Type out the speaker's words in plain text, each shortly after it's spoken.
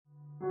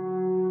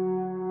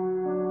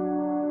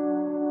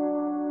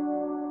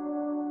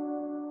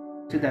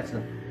So that's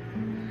it.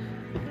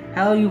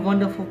 Hello, you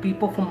wonderful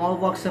people from all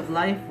walks of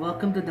life.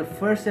 Welcome to the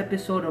first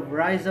episode of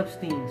Rise Up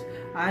Teens.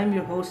 I'm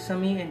your host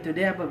Sami, and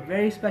today I have a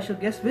very special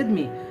guest with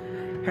me.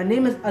 Her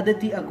name is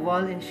Aditi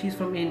Agwal, and she's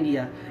from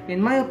India. In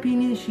my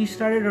opinion, she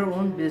started her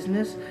own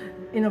business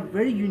in a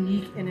very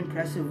unique and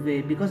impressive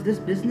way because this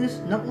business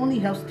not only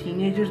helps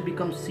teenagers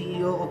become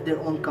CEO of their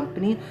own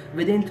company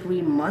within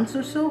 3 months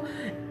or so,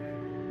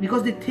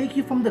 because they take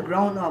you from the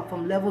ground up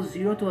from level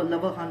 0 to a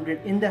level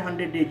 100 in the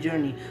 100-day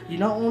journey. You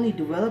not only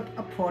develop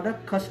a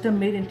product custom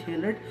made and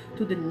tailored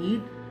to the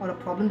need or a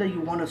problem that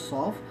you want to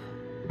solve,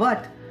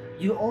 but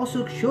you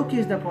also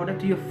showcase the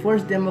product to your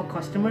first demo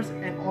customers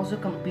and also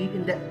compete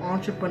in the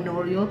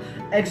entrepreneurial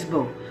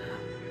expo.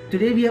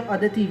 Today we have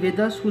Aditi with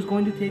us, who's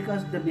going to take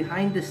us the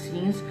behind the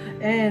scenes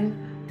and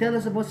tell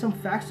us about some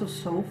facts of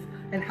soap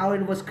and how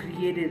it was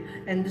created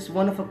and this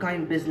one of a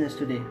kind business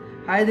today.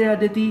 Hi there,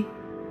 Aditi.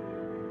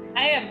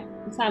 Hi,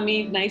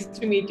 Sami. Nice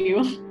to meet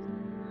you.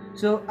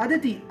 So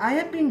Aditi, I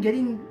have been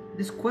getting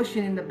this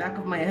question in the back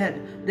of my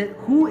head that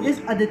who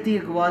is Aditi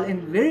Agwal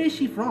and where is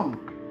she from?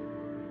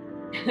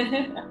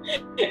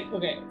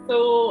 Okay,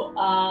 so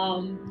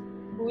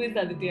who is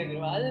Aditi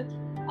Agrawal?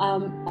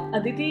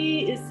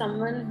 Aditi is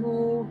someone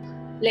who,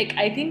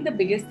 I think the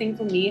biggest thing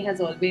for me has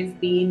always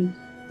been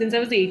since I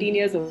was 18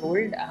 years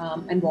old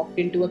and walked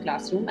into a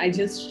classroom, I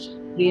just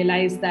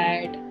realized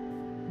that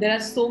there are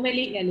so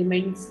many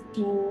elements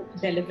to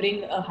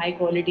delivering a high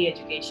quality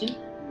education,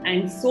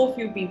 and so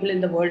few people in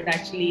the world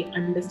actually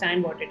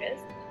understand what it is.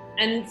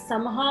 And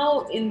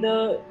somehow, in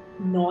the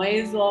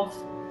noise of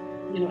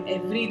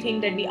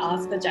everything that we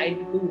ask a child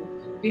to do,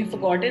 we've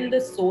forgotten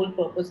the sole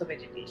purpose of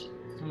education,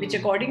 which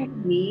according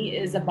to me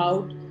is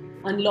about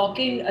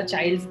unlocking a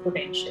child's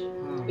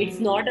potential. It's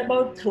not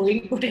about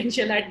throwing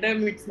potential at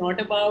them. It's not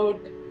about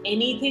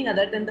anything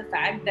other than the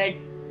fact that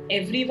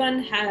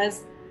everyone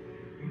has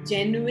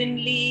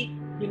genuinely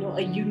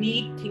a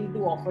unique thing to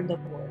offer the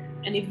world,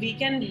 and if we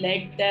can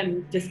let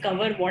them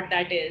discover what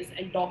that is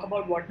and talk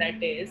about what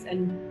that is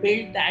and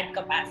build that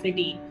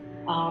capacity,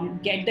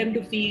 get them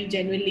to feel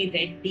genuinely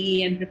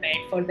ready and prepared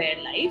for their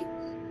life,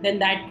 then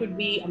that could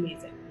be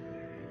amazing.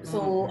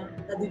 So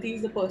Aditi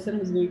is the person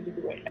who's going to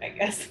do it, I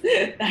guess.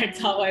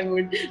 That's how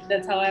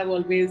I've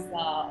always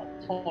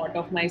thought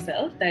of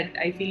myself, that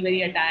I feel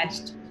very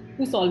attached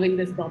to solving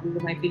this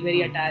problem. I feel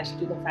very attached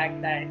to the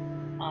fact that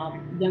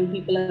young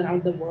people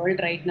around the world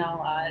right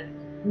now are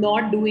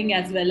not doing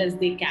as well as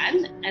they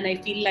can, and I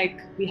feel like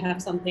we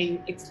have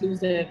something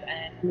exclusive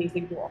and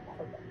amazing to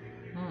offer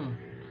them.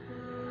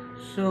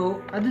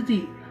 So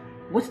Aditi,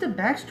 what's the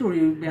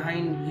backstory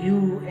behind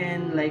you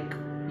and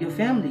your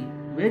family?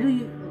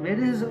 Where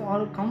does it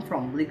all come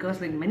from?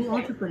 Because many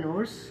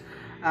entrepreneurs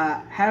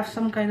have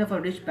some kind of a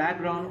rich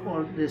background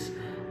or this.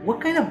 What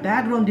kind of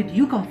background did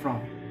you come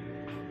from?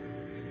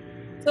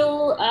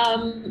 So,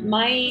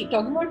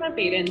 talking about my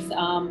parents,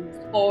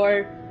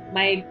 for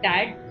my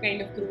dad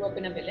kind of grew up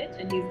in a village,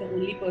 and he's the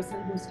only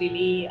person who's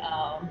really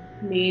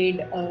made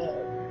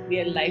a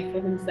real life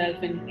for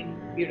himself in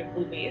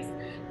beautiful ways.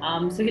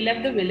 So he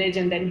left the village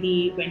and then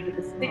he went to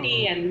the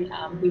city, and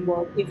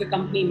he's a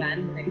company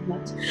man very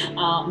much.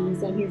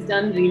 So he's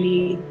done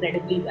really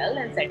incredibly well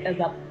and set us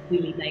up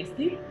really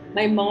nicely.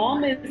 My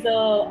mom is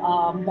a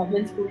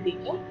government school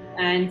teacher,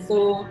 and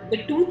so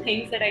the two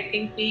things that I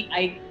think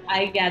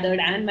I gathered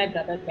and my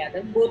brother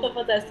gathered, both of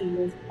us as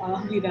seniors,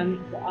 we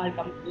run our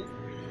companies.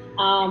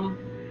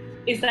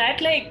 Is that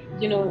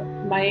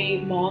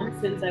my mom,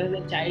 since I was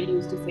a child,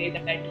 used to say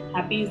that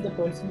happy is the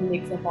person who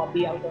makes a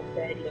hobby out of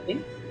their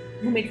living,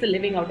 who makes a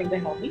living out of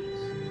their hobby.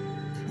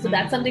 So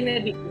that's something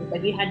that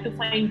we had to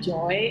find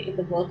joy in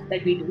the work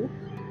that we do,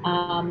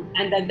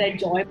 and that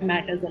joy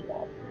matters a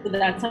lot. So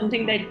that's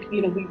something that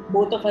we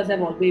both of us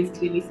have always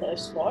really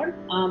searched for.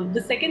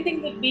 The second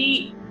thing would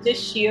be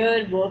just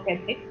sheer work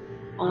ethic.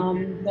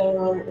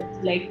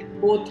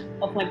 Both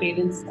of my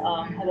parents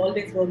have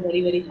always worked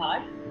very very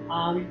hard,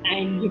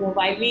 and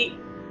while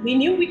we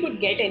knew we could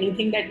get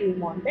anything that we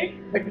wanted,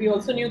 but we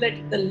also knew that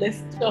the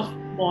list of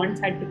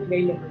wants had to be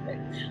very limited,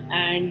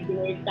 and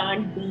you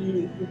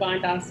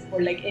can't ask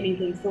for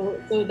anything.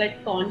 So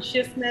that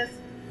consciousness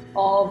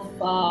of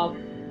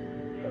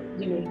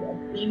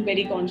being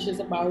very conscious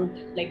about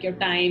your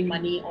time,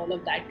 money, all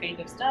of that kind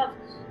of stuff,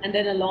 and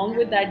then along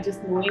with that,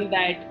 just knowing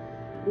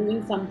that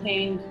doing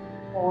something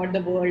for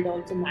the world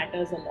also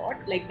matters a lot.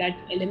 Like that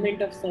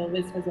element of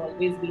service has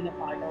always been a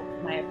part of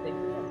my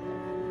upbringing as well.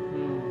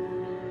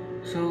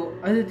 So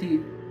Aditi,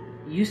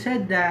 you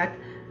said that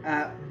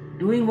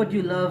doing what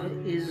you love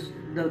is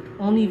the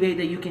only way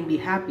that you can be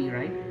happy,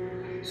 right?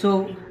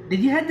 So did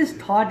you had this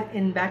thought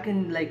in back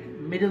in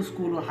middle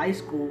school or high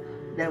school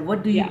that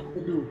what do you want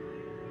to do?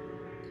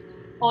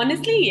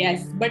 Honestly,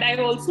 yes. But I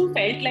also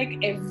felt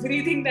like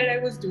everything that I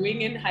was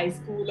doing in high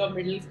school or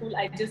middle school,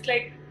 I just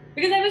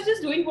because I was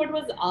just doing what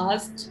was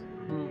asked,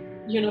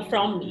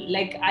 from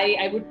me.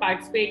 I would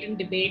participate in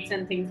debates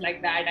and things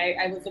like that.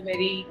 I was a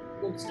very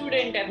good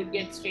student. I would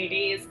get straight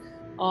A's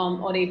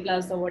or A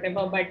plus or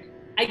whatever. But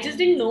I just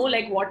didn't know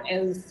what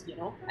else,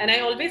 and I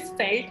always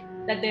felt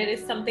that there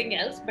is something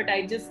else, but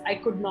I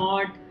could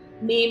not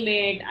name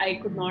it, I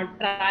could not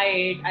try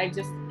it, I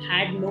just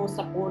had no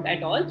support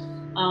at all.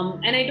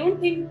 And I don't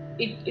think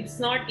it's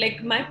not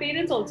like my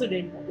parents also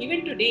didn't know.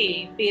 Even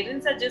today,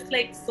 parents are just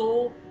like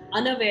so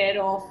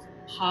unaware of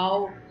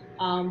how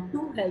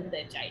to help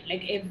their child.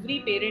 Like every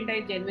parent,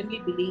 I genuinely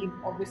believe,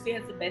 obviously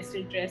has the best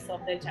interests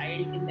of their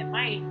child in their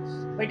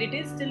mind, but it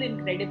is still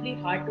incredibly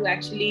hard to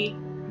actually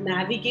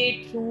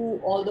navigate through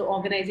all the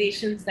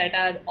organizations that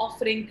are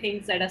offering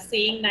things, that are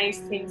saying nice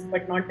things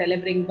but not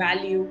delivering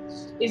value.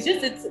 It's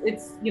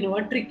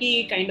a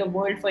tricky kind of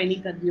world for any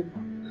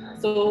consumer.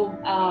 So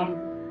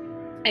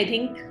I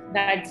think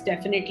that's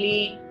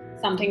definitely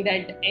something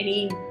that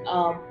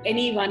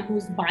anyone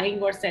who's buying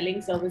or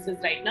selling services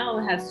right now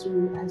has to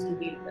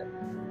deal with.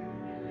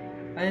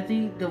 I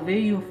think the way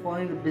you're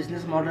following the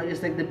business model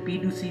is like the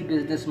B2C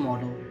business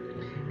model.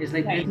 It's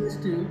like Right. business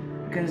to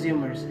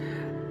consumers.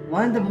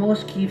 One of the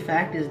most key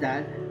fact is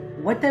that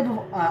what type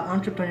of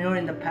entrepreneur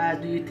in the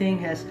past do you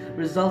think has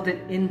resulted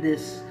in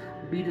this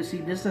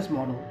B2C business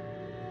model?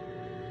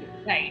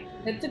 Right.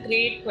 That's a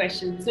great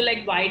question. So,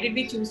 like, why did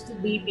we choose to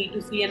be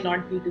B2C and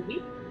not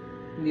B2B?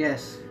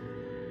 Yes.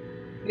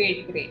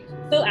 Great, great.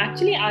 So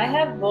actually, I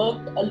have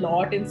worked a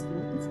lot in schools.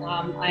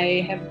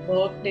 I have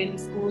worked in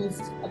schools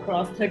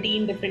across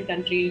 13 different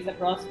countries,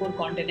 across 4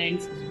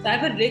 continents. So I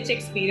have a rich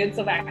experience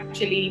of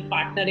actually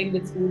partnering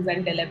with schools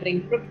and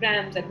delivering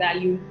programs and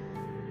value.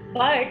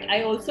 But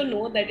I also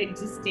know that it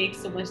just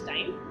takes so much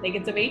time. Like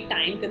it's a very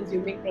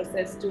time-consuming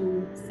process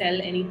to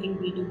sell anything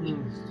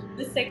B2B.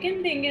 The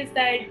second thing is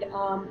that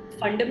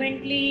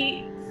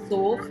fundamentally,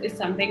 SOAF is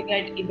something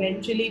that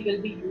eventually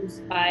will be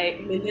used by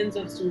millions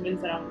of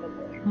students around the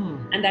world.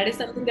 And that is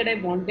something that I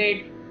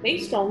wanted very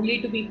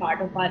strongly to be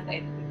part of our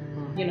ethic.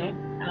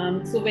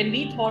 So when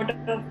we thought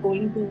of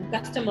going to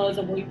customers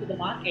or going to the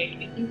market,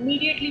 we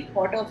immediately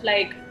thought of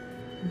like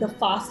the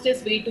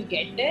fastest way to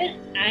get there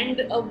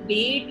and a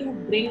way to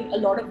bring a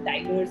lot of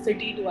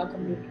diversity to our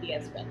community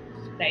as well,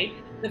 right?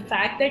 The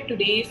fact that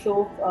today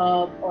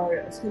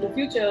or School of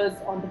Futures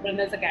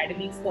Entrepreneurs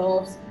Academy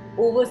serves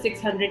over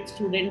 600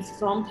 students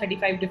from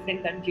 35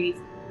 different countries,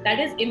 that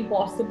is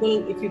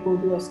impossible if you go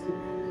to a school,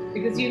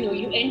 because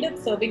you end up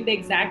serving the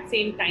exact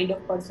same kind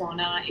of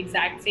persona,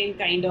 exact same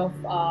kind of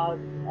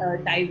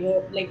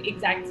like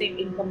exact same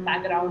income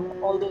background,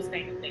 all those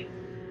kind of things.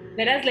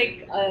 Whereas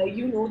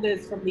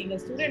this from being a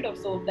student of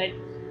SOAP,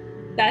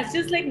 that's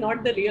just like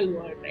not the real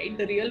world, right?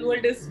 The real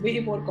world is way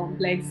more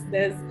complex.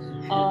 There's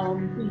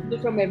people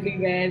from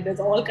everywhere, there's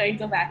all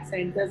kinds of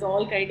accents, there's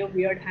all kind of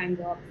weird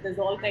hang-ups, there's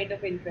all kind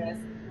of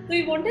interests. So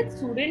we wanted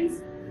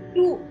students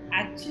to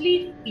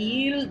actually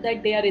feel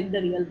that they are in the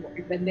real world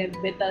when they're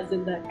with us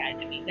in the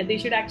academy, that they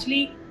should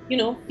actually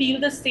feel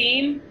the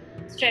same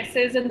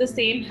stresses and the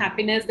same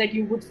happiness that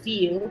you would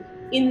feel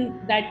in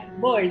that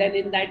world and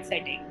in that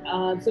setting.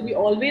 So we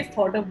always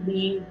thought of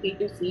being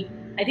B2C.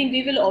 I think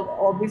we will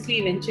obviously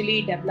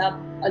eventually develop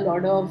a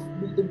lot of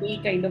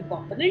B2B kind of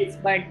components,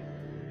 but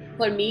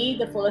for me,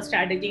 the first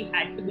strategy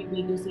had to be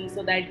B2C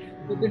so that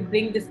we could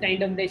bring this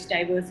kind of rich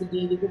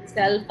diversity, we could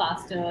sell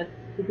faster,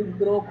 we could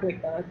grow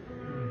quicker.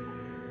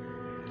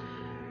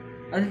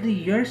 Aditi,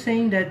 you're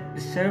saying that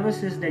the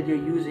services that you're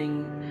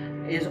using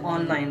is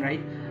online,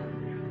 right?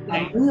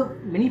 Right.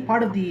 Many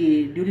part of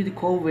the due to the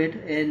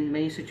COVID and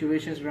many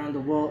situations around the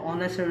world,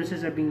 online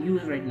services are being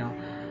used right now.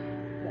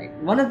 Right.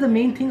 One of the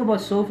main thing about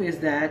SOAF is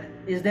that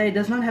it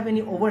does not have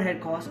any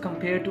overhead costs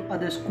compared to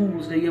other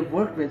schools that you have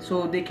worked with,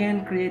 so they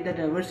can create that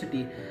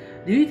diversity.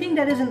 Do you think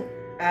that is an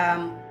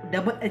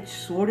double-edged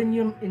sword in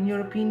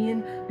your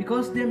opinion?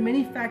 Because there are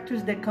many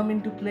factors that come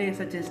into play,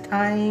 such as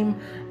time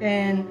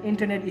and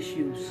internet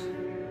issues.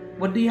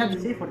 What do you have to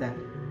say for that?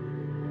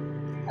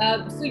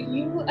 So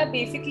you are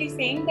basically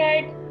saying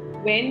that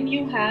when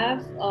you have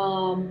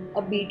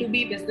a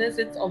B2B business,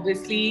 it's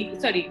obviously,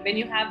 when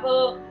you have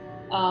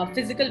a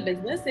physical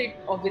business, it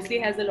obviously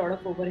has a lot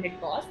of overhead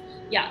costs.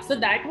 Yeah, so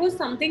that was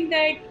something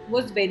that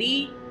was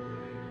very,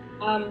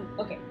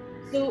 okay.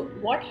 So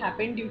what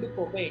happened due to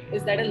COVID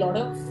is that a lot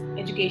of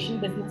education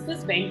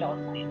businesses went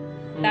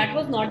online. That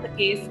was not the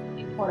case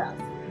for us.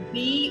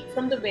 We,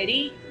 from the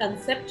very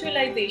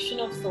conceptualization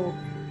of SOAP,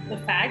 the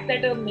fact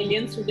that a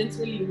million students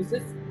will use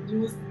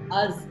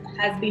us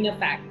has been a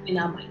fact in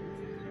our minds.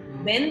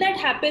 When that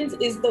happens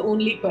is the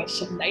only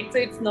question, right? So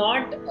it's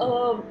not.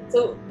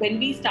 So when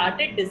we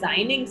started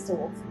designing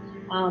SOAP,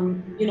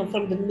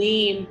 from the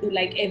name to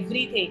like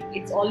everything,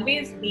 it's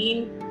always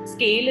been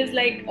scale is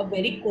like a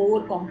very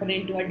core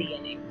component to our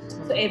DNA.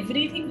 So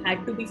everything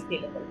had to be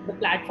scalable. The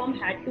platform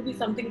had to be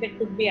something that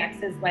could be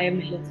accessed by a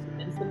million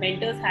students. The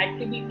mentors had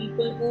to be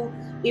people who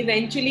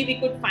eventually we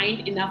could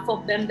find enough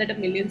of them that a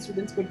million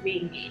students could be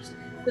engaged.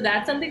 So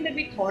that's something that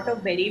we thought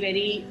of very,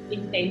 very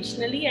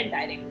intentionally and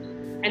directly.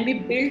 And we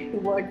built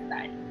towards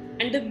that.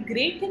 And the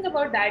great thing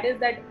about that is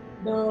that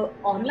the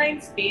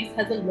online space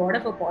has a lot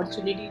of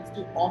opportunities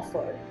to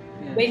offer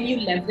when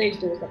you leverage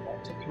those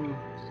opportunities.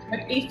 But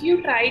if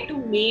you try to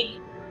make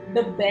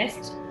the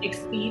best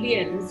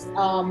experience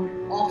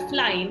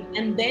offline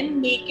and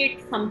then make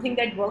it something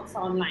that works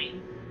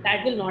online,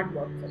 that will not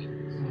work for you.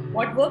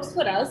 What works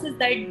for us is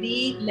that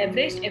we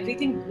leveraged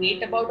everything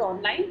great about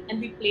online and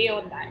we play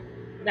on that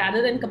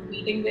rather than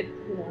competing with,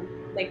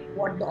 like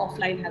what the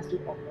offline has to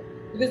offer.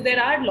 Because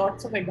there are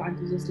lots of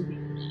advantages to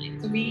being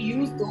online. So we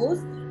use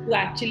those to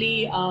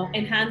actually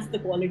enhance the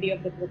quality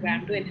of the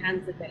program, to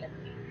enhance the delivery.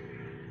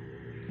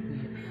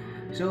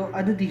 So,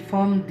 Aditi,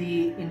 from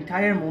the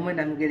entire moment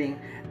I'm getting,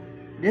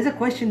 there's a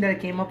question that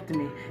came up to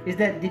me. Is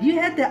that did you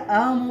have the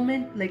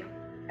moment, like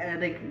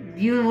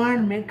you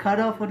weren't cut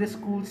off for the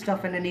school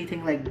stuff and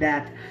anything like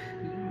that?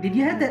 Did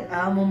you have that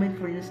moment,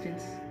 for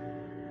instance?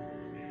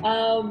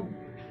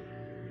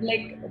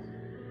 Like,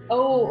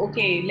 oh,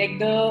 okay, like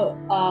the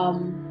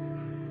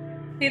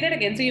say that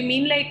again. So you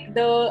mean like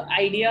the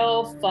idea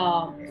of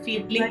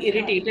feeling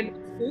irritated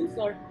with schools,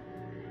 or?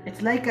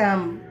 It's like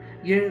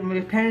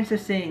your parents are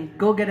saying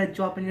go get a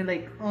job and you're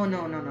like, oh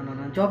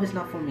no, job is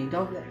not for me.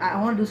 I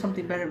want to do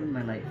something better with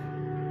my life.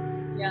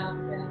 Yeah.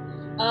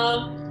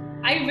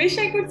 I wish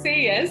I could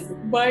say yes,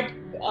 but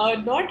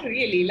not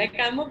really. Like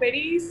I'm a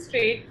very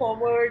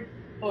straightforward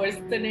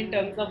person in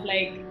terms of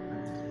like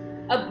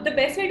the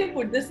best way to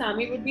put this,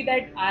 Sami, would be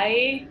that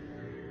I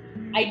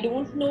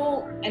don't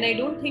know, and I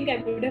don't think I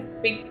would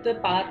have picked the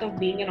path of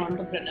being an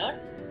entrepreneur.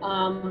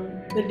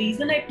 The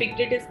reason I picked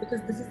it is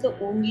because this is the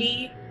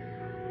only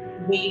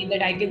way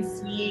that I can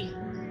see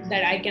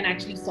that I can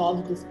actually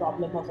solve this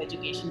problem of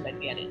education that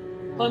we are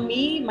in. For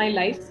me, my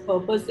life's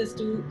purpose is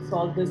to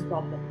solve this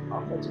problem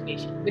of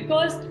education.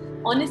 Because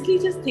honestly,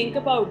 just think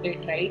about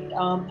it, right?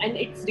 And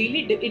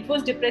it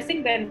was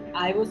depressing when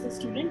I was a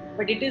student,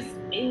 but it is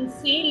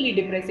insanely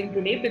depressing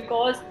today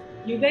because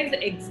you guys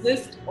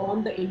exist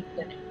on the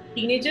internet.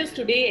 Teenagers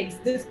today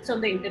exist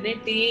on the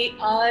internet. They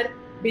are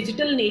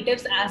digital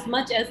natives as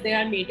much as they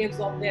are natives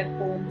of their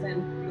homes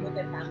and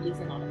their families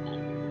and all of that.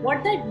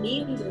 What that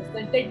means is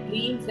that their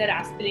dreams, their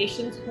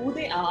aspirations, who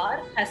they are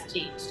has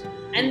changed.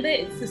 And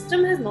the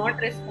system has not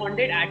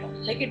responded at all.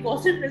 Like it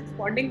wasn't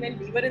responding when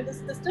we were in the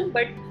system,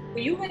 but for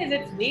you guys,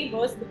 it's way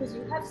worse because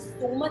you have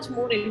so much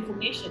more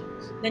information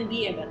than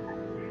we ever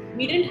had.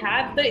 We didn't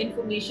have the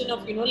information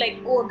of,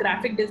 a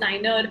graphic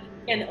designer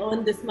can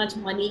earn this much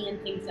money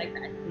and things like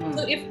that.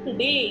 So if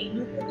today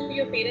you go to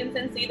your parents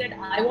and say that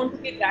I want to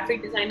be a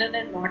graphic designer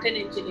and not an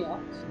engineer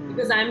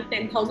because I'm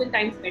 10,000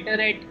 times better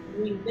at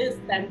doing this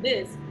than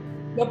this,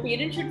 your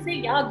parents should say,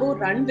 yeah, go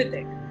run with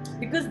it.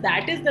 Because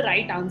that is the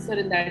right answer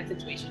in that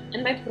situation.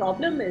 And my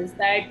problem is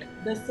that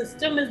the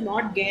system is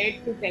not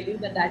geared to tell you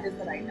that that is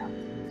the right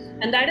answer.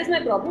 And that is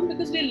my problem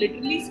because we're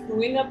literally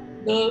screwing up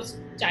the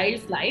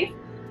child's life.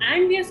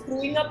 And we are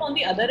screwing up on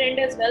the other end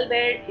as well,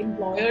 where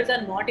employers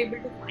are not able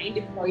to find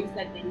employees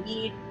that they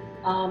need.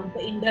 The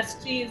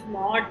industry is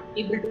not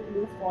able to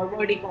move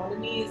forward.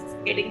 Economy is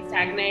getting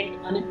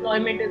stagnant.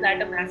 Unemployment is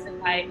at a massive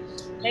high.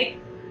 Like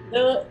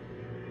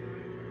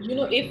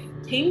if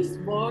things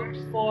worked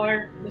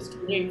for the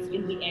students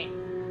in the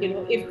end,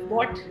 if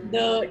what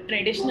the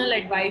traditional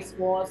advice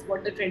was,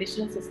 what the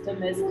traditional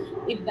system is,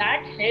 if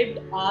that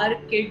helped our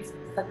kids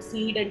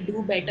succeed and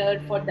do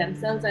better for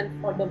themselves and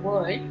for the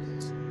world,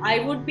 I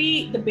would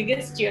be the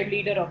biggest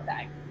cheerleader of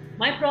that.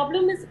 My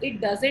problem is it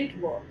doesn't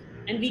work.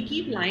 And we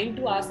keep lying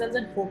to ourselves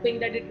and hoping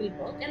that it will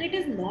work, and it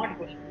is not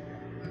going to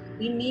work.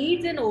 We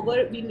need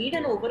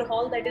an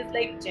overhaul that is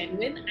like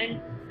genuine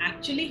and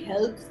actually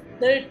helps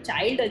the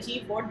child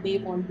achieve what they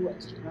want to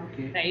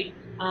achieve, right?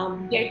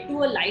 Get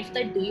to a life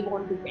that they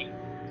want to get.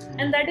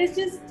 And that is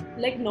just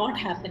like not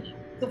happening.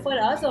 So for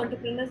us,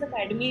 Entrepreneurs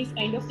Academy is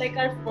kind of like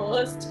our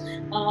first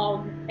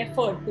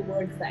effort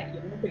towards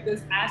that,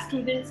 because as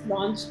students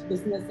launch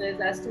businesses,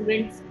 as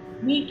students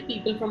meet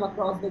people from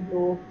across the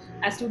globe,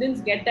 as students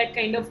get that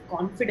kind of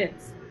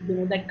confidence,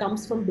 that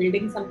comes from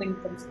building something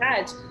from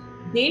scratch,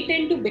 they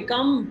tend to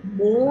become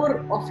more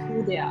of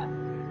who they are.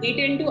 They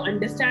tend to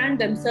understand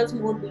themselves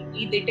more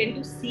deeply. They tend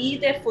to see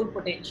their full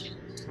potential.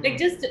 Like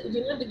just,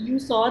 you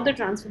saw the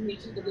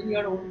transformation within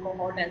your own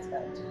cohort as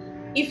well.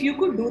 If you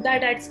could do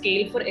that at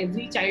scale for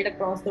every child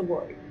across the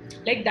world,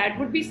 like that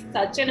would be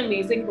such an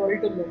amazing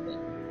world to live in.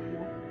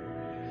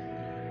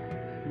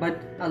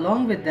 But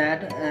along with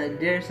that,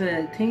 there's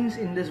things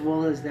in this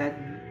world is that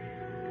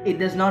it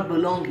does not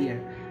belong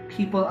here.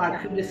 People are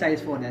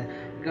criticized for that.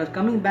 Because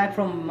coming back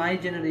from my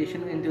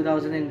generation in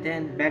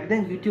 2010, back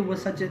then YouTube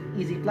was such an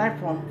easy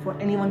platform for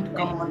anyone to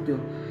come onto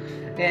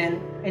and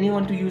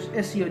anyone to use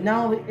SEO.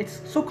 Now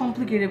it's so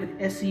complicated with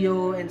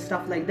SEO and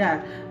stuff like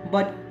that.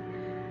 But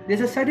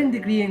there's a certain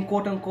degree in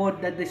quote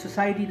unquote that the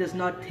society does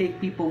not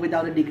take people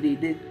without a degree.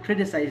 They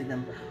criticize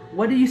them.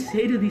 What do you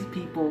say to these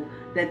people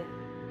that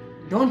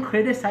don't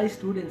criticize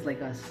students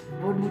like us?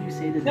 What would you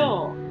say to them?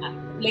 No,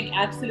 like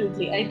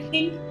absolutely. I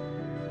think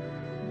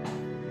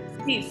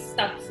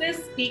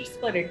success speaks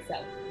for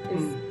itself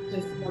is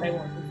just what I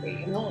want to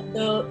say.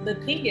 The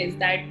thing is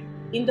that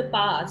in the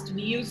past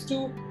we used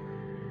to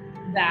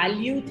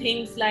value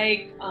things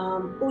like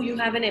you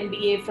have an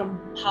MBA from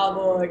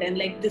Harvard and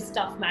like this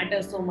stuff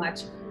matters so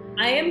much.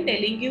 I am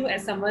telling you,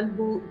 as someone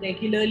who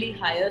regularly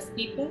hires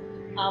people,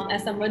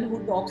 as someone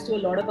who talks to a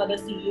lot of other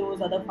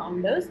CEOs, other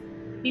founders,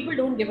 people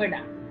don't give a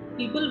damn.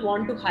 people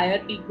want to hire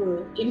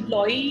people,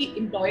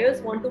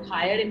 employers want to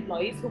hire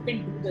employees who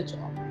can do the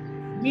job.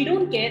 We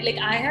don't care. Like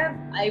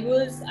I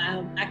was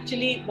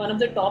actually one of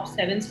the top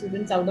 7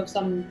 students out of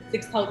some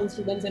 6,000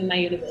 students in my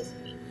university.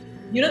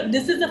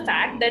 This is a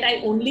fact that I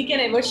only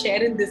can ever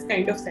share in this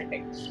kind of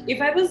setting.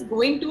 If I was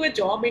going to a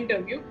job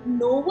interview,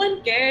 no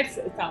one cares,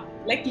 Sam.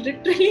 Like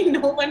literally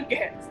no one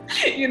cares,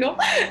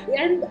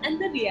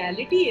 and the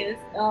reality is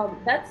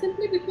that's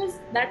simply because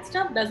that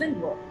stuff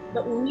doesn't work.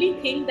 The only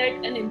thing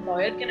that an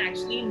employer can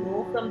actually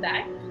know from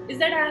that is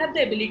that I have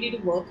the ability to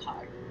work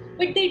hard.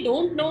 But they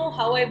don't know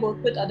how I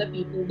work with other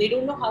people. They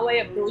don't know how I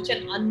approach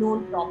an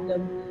unknown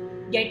problem.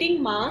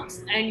 Getting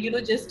marks and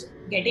just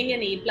getting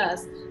an A+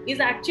 is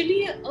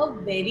actually a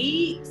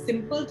very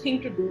simple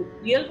thing to do.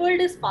 Real world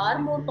is far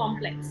more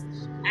complex,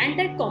 and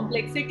that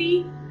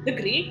complexity, the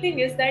great thing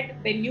is that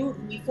when you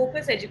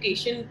refocus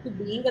education to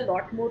being a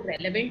lot more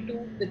relevant to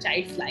the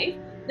child's life,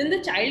 then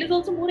the child is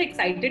also more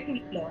excited to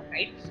learn,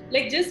 right?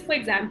 Like just for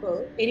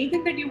example,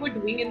 anything that you were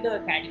doing in the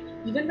academy,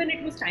 even when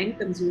it was time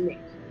consuming,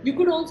 you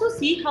could also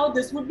see how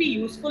this would be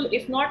useful,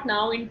 if not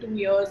now, in 2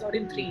 years or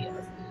in 3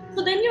 years.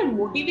 So then your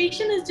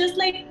motivation is just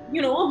like,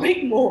 a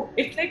bit more.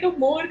 It's like a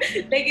more,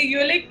 like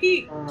you're like,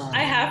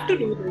 I have to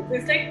do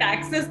this. It's like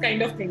taxes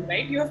kind of thing,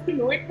 right? You have to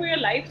know it for your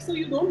life, so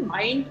you don't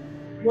mind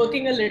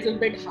working a little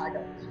bit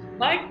harder.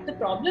 But the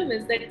problem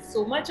is that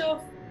so much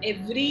of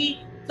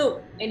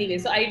so anyway,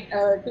 so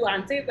to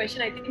answer your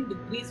question, I think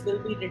degrees will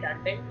be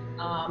redundant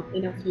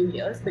in a few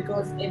years,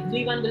 because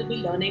everyone will be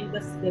learning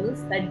the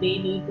skills that they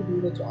need to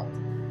do the jobs.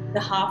 The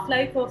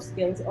half-life of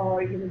skills,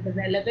 or the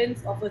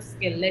relevance of a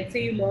skill. Let's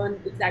say you learn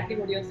exactly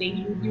what you're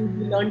saying. You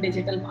learn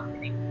digital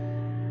marketing.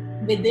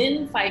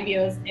 Within 5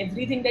 years,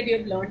 everything that you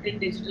have learned in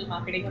digital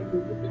marketing on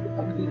YouTube will be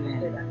completely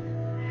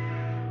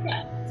redundant.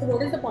 Yeah. So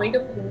what is the point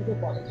of going to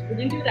college?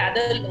 Wouldn't you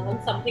rather learn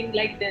something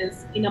like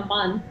this in a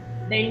month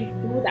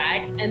than do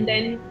that and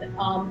then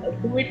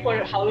do it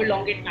for however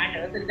long it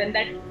matters, and then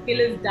that skill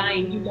is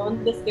dying, you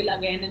learn the skill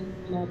again in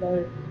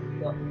another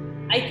year.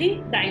 I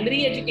think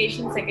primary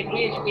education,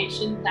 secondary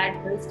education,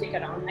 that will stick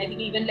around. I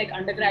think even like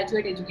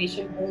undergraduate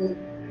education will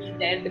be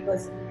there,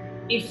 because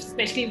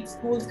especially if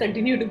schools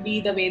continue to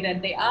be the way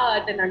that they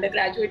are, then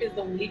undergraduate is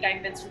the only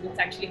time when students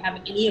actually have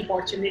any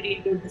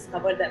opportunity to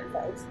discover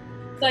themselves.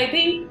 So I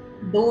think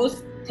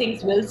those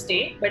things will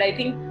stay, but I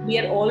think we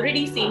are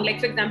already seeing,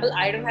 like for example,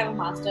 I don't have a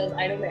master's.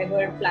 I don't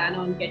ever plan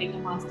on getting a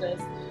master's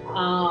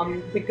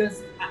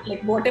because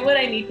like whatever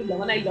I need to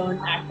learn, I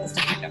learned at the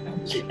startup,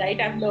 right?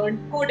 I've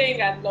learned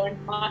coding, I've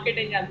learned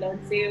marketing, I've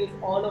learned sales,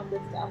 all of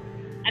this stuff.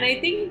 And I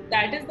think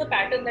that is the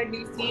pattern that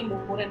we'll see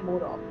more and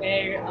more of,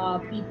 where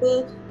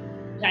people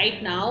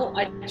right now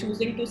are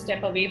choosing to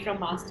step away from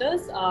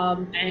masters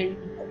and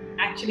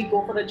actually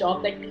go for a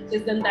job that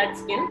teaches them that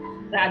skill,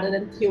 rather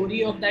than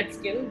theory of that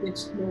skill, which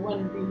no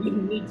one really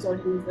needs or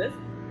uses.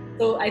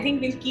 So I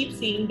think we'll keep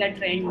seeing that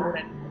trend more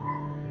and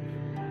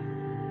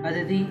more.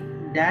 Aditi,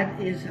 that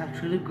is a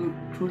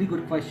truly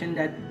good question,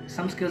 that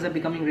some skills are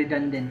becoming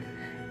redundant.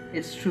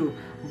 It's true.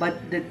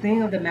 But the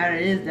thing of the matter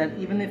is that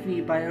even if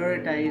we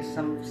prioritize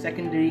some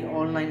secondary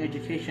online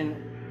education,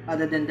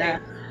 other than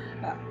that,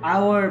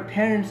 our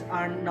parents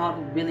are not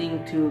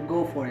willing to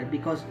go for it,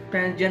 because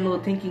parents' general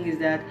thinking is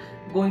that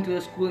going to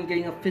a school and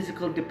getting a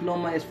physical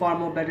diploma is far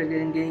more better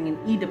than getting an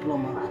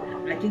e-diploma.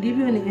 I can give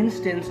you an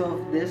instance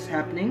of this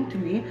happening to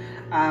me.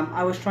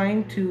 I was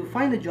trying to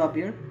find a job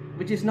here,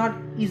 which is not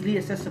easily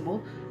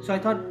accessible. So I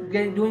thought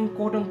doing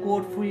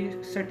quote-unquote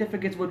free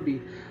certificates would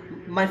be.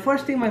 My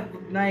first thing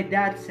my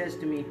dad says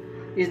to me,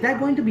 is that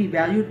going to be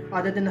valued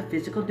other than a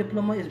physical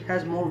diploma? It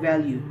has more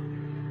value.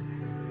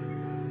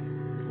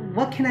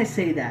 What can I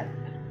say that?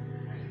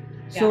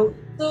 Yeah.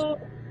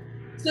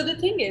 So the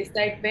thing is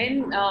that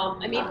when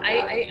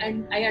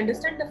I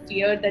understand the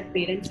fear that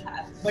parents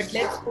have, but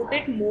let's put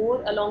it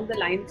more along the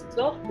lines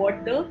of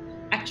what the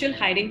actual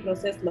hiring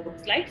process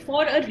looks like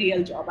for a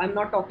real job. I'm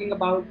not talking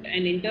about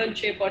an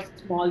internship or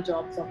small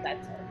jobs of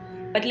that sort.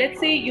 But let's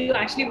say you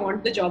actually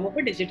want the job of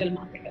a digital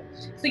marketer.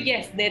 So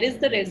yes, there is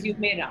the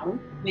resume round,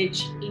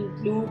 which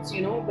includes,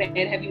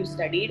 where have you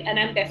studied? And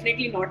I'm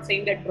definitely not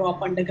saying that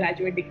drop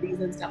undergraduate degrees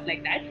and stuff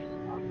like that.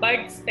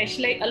 But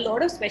a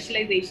lot of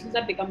specializations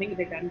are becoming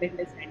redundant,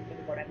 is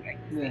what I'm trying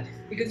to say. Yes.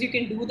 Because you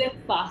can do them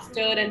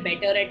faster and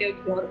better at your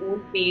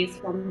own pace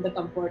from the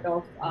comfort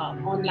of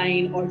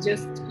online, or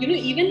just,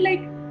 even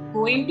like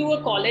going to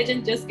a college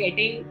and just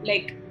getting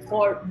like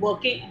for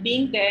working,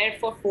 being there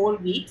for 4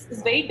 weeks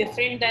is very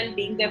different than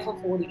being there for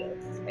 4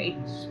 years, right?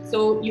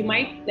 So you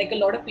might, like a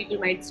lot of people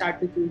might start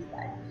to choose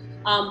that.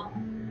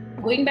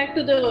 Going back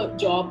to the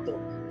job though.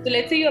 So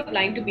let's say you're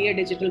applying to be a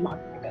digital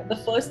marketer. The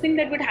first thing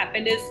that would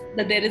happen is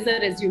that there is a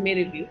resume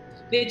review,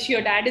 which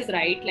your dad is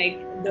right,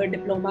 like the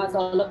diplomas,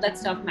 all of that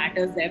stuff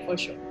matters there for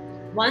sure.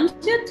 Once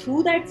you're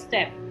through that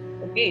step,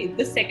 okay,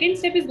 the second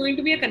step is going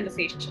to be a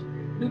conversation.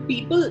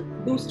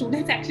 Do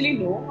students actually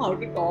know how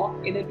to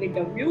talk in an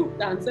interview?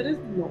 The answer is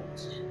no.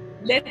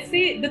 Let's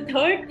say the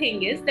third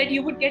thing is that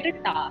you would get a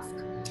task,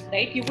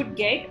 right? You would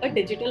get a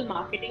digital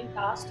marketing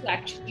task to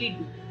actually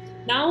do.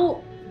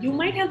 Now, you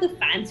might have the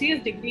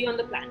fanciest degree on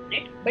the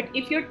planet, but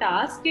if your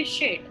task is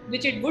shit,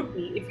 which it would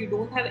be if you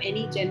don't have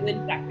any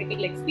genuine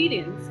practical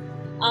experience,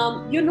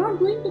 you're not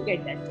going to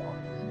get that job.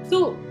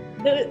 So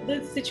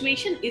the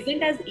situation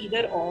isn't as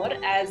either or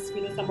as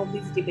some of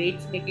these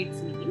debates make it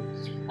seem.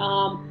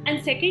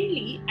 And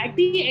secondly, at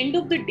the end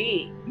of the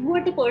day, you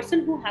are the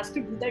person who has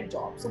to do that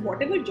job. So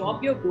whatever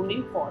job you're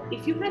going for,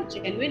 if you have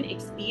genuine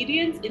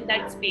experience in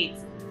that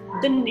space,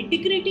 the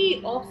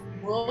nitty-gritty of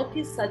work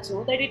is such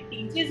that it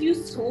teaches you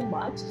so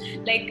much.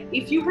 Like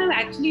if you have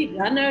actually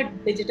run a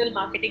digital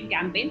marketing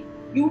campaign,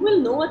 you will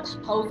know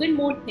 1,000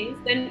 more things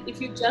than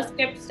if you just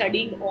kept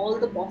studying all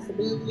the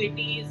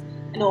possibilities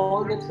and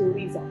all the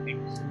theories of it.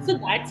 So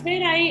that's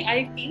where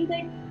I feel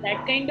that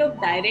that kind of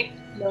direct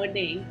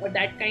learning, or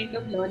that kind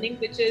of learning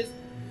which is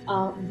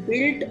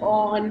built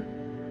on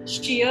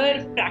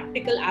sheer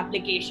practical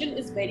application,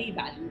 is very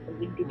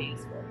valuable in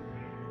today's world.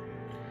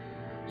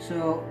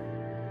 So,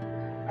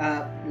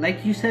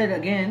 like you said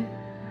again,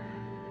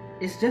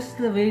 it's just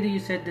the way that you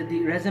said that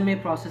the resume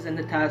process and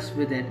the tasks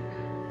with it.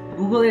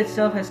 Google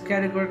itself has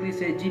categorically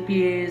said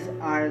GPAs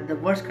are the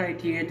worst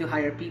criteria to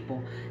hire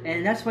people,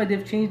 and that's why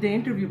they've changed the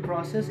interview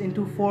process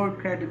into 4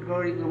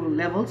 categorical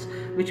levels,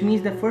 which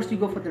means that first you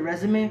go for the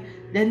resume,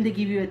 then they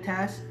give you a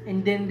task,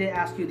 and then they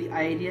ask you the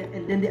idea,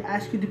 and then they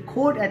ask you to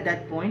code at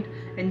that point,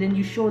 and then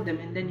you show them,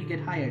 and then you get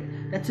hired.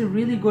 That's a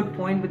really good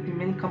point with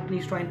many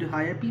companies trying to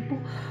hire people,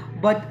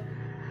 but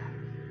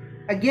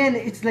again,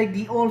 it's like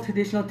the old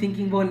traditional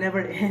thinking will never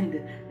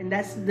end, and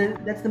that's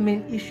the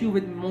main issue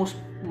with most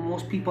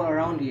people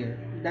around here.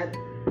 That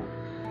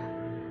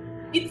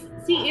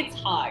it's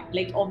hard.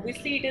 Like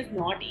obviously it is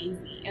not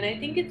easy, and I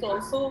think it's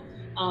also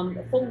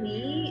for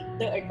me,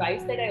 the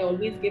advice that I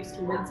always give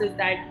students is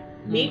that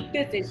make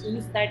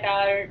decisions that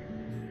are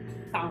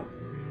sound,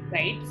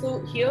 right?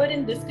 So here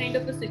in this kind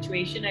of a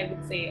situation, I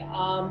would say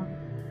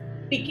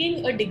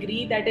picking a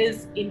degree that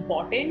is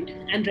important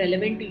and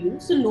relevant to you.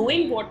 So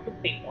knowing what to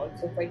pick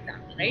also, for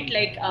example, right?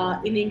 Like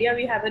in India,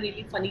 we have a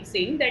really funny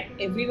saying that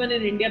everyone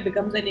in India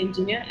becomes an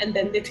engineer and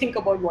then they think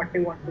about what they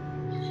want to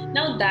be.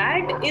 Now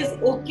that is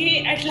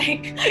okay at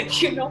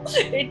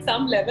at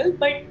some level,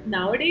 but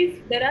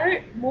nowadays there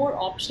are more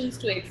options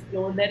to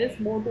explore. There is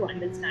more to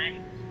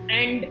understand,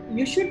 and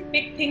you should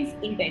pick things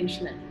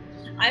intentionally.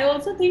 I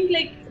also think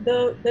like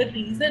the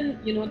reason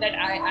that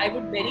I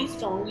would very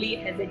strongly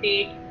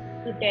hesitate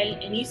to tell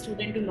any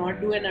student to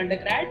not do an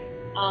undergrad,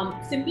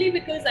 simply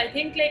because I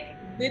think like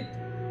with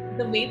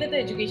the way that the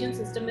education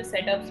system is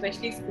set up,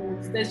 especially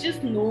schools, there's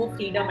just no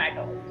freedom at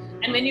all.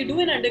 And when you do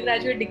an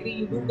undergraduate degree,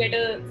 you do get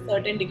a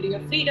certain degree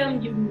of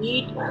freedom. You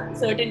meet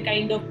certain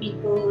kind of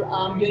people.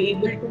 You're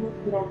able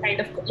to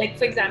kind of like,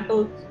 for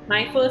example,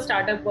 my first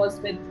startup was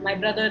with my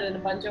brother and a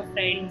bunch of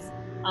friends.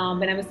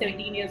 When I was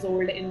 17 years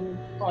old in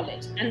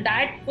college, and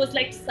that was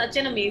like such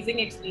an amazing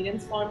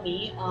experience for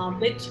me,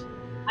 which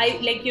I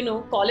like,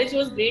 college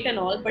was great and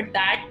all, but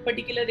that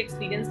particular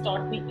experience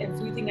taught me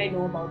everything I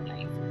know about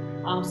life.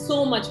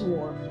 So much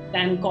more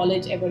than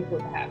college ever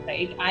could have,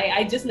 right?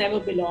 I just never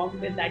belonged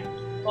with that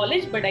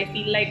college, but I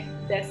feel like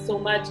there's so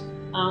much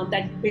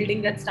that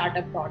building that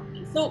startup taught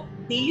me. So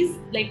these,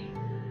 like,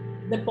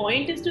 the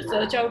point is to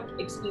search out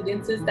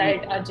experiences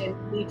that are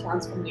genuinely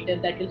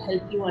transformative, that will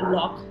help you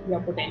unlock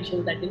your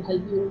potential, that will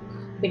help you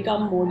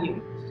become more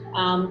you.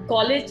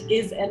 College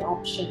is an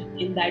option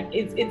in that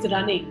it's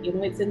running,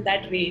 it's in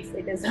that race.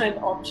 It is an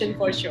option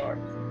for sure.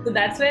 So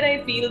that's where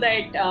I feel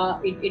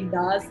that it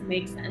does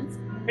make sense.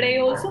 But I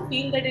also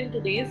feel that in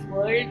today's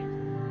world,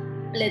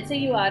 let's say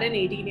you are an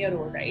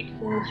 18-year-old, right,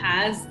 who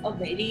has a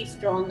very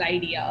strong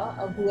idea,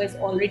 who has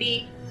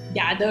already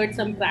gathered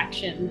some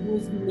traction,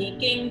 who's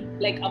making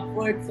like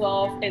upwards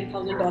of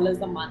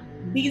 $10,000 a month.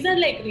 These are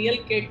like real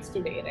kids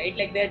today, right?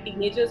 Like they're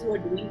teenagers who are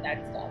doing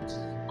that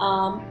stuff.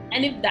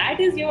 And if that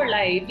is your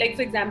life, like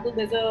for example,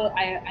 there's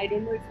I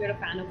don't know if you're a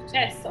fan of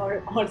chess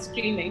or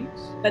streaming,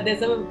 but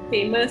there's a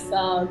famous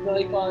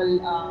girl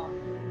called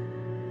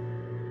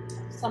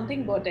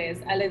something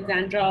Botez,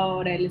 Alexandra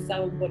or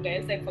Elisa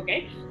Botez, I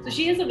forget. So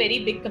she has a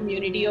very big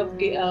community of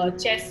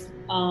chess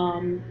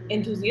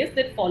enthusiasts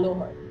that follow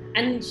her.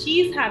 And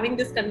she's having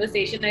this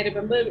conversation, I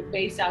remember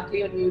very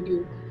starkly on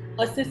YouTube.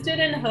 Her sister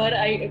and her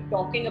are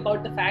talking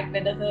about the fact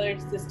whether her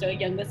sister,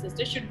 younger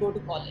sister, should go to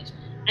college.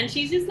 And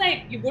she's just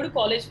like, you go to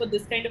college for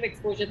this kind of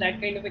exposure,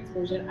 that kind of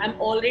exposure. I'm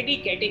already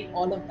getting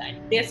all of that.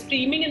 They're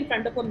streaming in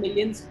front of a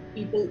million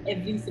people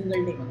every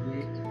single day,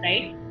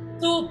 right?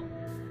 So,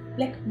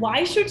 like,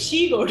 why should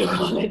she go to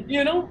college?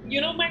 You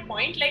know my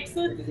point. Like,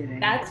 so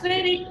that's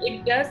where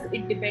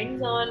it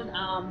depends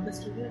on the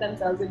student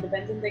themselves. It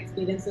depends on the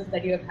experiences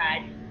that you have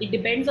had. It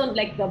depends on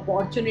like the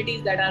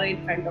opportunities that are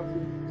in front of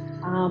you.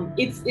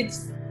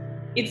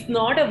 It's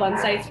not a one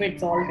size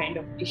fits all kind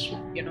of issue.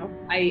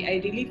 I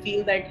really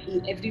feel that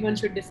everyone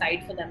should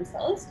decide for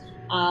themselves.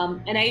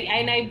 And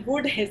I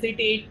would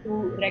hesitate to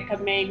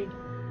recommend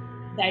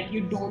that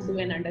you don't do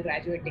an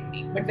undergraduate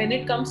degree. But when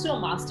it comes to a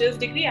master's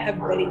degree, I have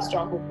very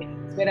strong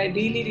opinions where I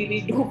really,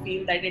 really do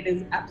feel that it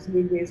is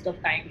absolute waste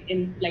of time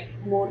in like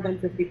more than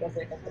 50%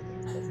 of the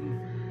cases.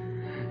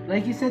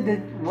 like you said that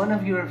one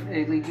of your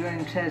like your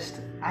interest,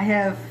 I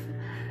have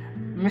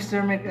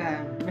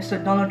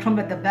Mr. Donald Trump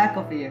at the back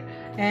of here,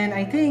 and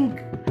I think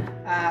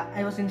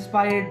I was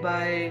inspired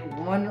by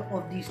one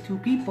of these two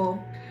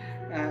people.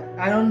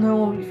 I don't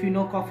know if you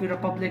know Coffee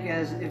Republic,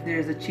 as if there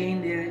is a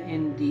chain there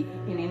in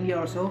India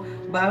or so,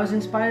 but I was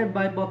inspired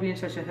by Bobby and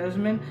Sasha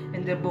Hersman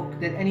in their book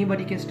that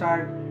anybody can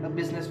start a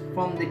business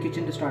from the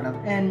kitchen to startup,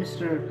 and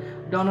Mr.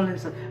 Donald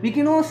himself. We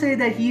can all say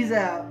that he's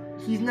a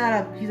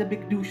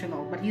big douche and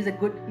all, but he's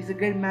a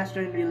great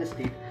master in real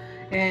estate,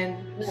 and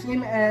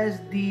same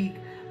as the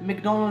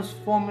McDonald's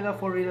formula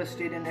for real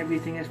estate and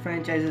everything as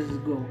franchises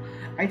go.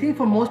 I think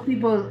for most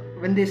people,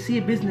 when they see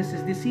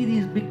businesses, they see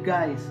these big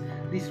guys,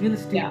 these real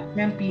estate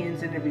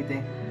champions and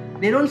everything.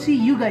 They don't see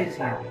you guys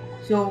here.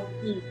 So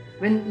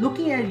when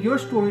looking at your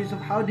stories of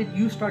how did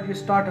you start your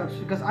startups,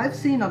 because I've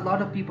seen a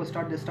lot of people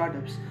start their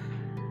startups,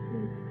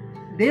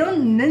 they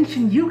don't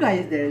mention you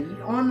guys there.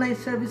 Online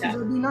services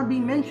are not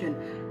being mentioned.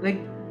 Like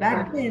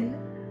back then,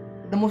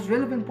 the most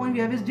relevant point we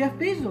have is Jeff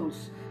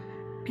Bezos.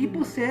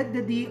 People said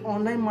that the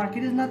online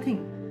market is nothing.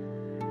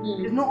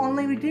 There's no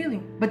online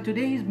retailing. But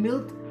today he's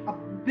built a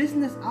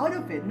business out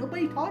of it.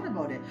 Nobody thought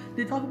about it.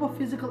 They talk about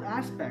physical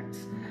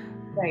aspects.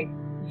 Right.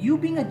 You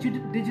being a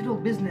digital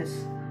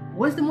business,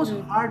 what's the most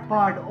hard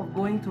part of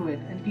going through it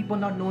and people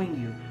not knowing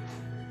you?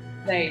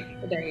 Right.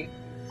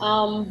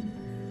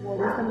 What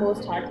is the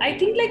most hard? I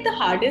think like the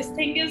hardest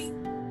thing is,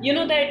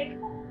 that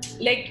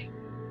like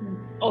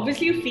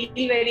obviously you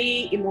feel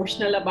very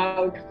emotional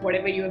about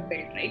whatever you have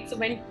built, right? So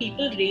when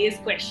people raise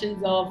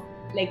questions of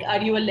like,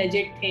 are you a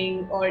legit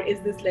thing or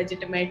is this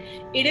legitimate?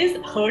 It is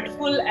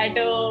hurtful at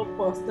a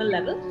personal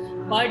level.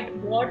 But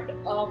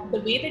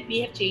the way that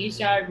we have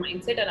changed our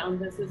mindset around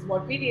this is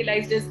what we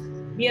realized is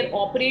we are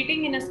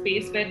operating in a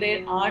space where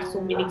there are so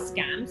many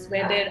scams,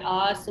 where there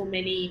are so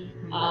many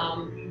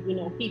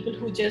people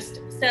who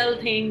just sell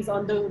things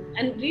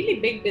and really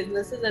big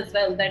businesses as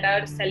well that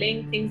are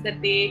selling things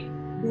that they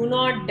do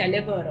not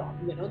deliver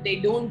on. They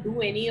don't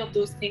do any of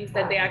those things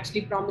that they're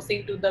actually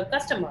promising to the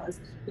customers,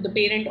 to the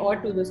parent or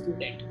to the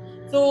student.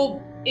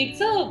 So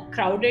it's a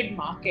crowded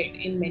market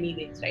in many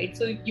ways, right?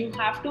 So you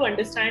have to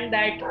understand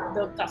that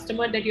the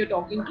customer that you're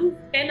talking to,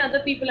 10 other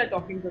people are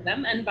talking to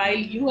them, and while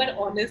you are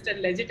honest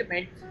and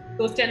legitimate,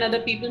 those 10 other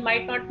people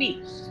might not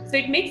be. So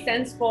it makes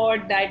sense for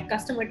that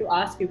customer to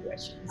ask you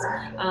questions.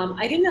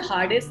 I think the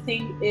hardest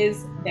thing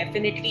is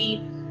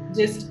definitely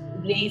just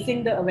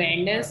raising the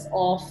awareness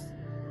of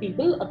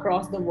people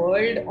across the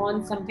world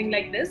on something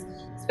like this,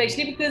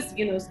 especially because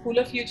School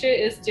of Future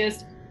is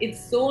it's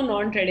so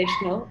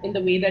non-traditional in the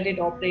way that it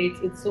operates.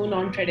 It's so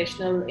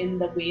non-traditional in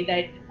the way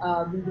that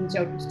we reach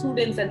out to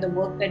students and the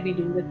work that we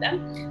do with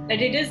them, that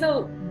it is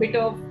a bit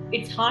of,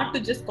 it's hard to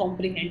just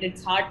comprehend.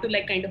 It's hard to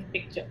like kind of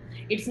picture.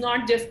 It's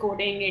not just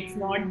coding. It's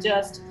not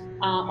just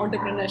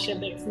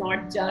entrepreneurship. It's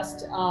not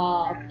just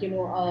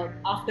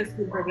after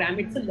school program.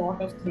 It's a lot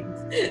of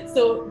things.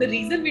 So the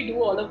reason we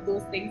do all of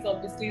those things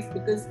obviously is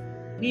because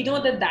we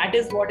know that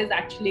is what is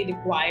actually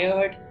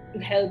required to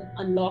help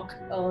unlock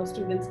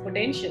students'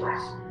 potential.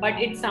 But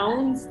it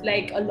sounds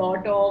like a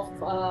lot of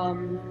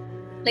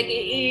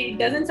it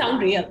doesn't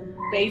sound real.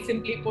 Very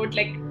simply put,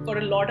 like for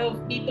a lot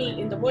of people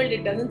in the world,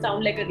 it doesn't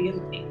sound like a real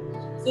thing.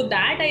 So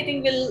that I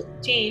think will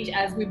change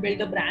as we build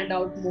the brand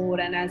out more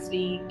and as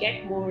we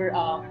get more,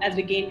 as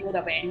we gain more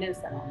awareness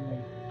around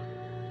it.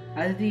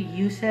 Aditi,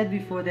 you said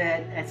before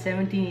that at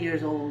 17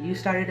 years old, you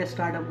started a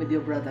startup with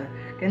your brother.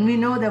 Can we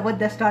know what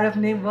that startup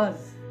name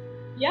was?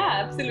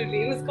 Yeah,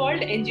 absolutely. It was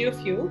called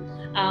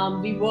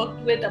NGOFU. We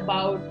worked with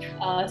about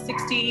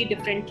 60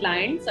 different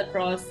clients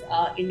across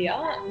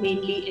India,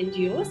 mainly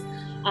NGOs,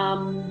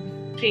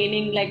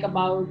 training like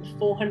about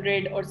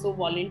 400 or so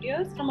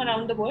volunteers from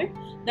around the world.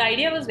 The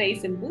idea was very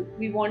simple.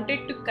 We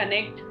wanted to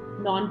connect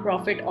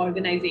non-profit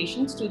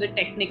organizations to the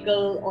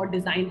technical or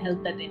design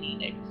help that they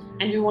needed.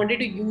 And we wanted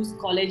to use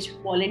college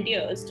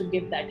volunteers to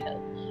give that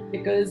help,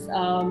 because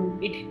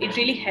it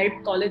really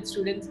helped college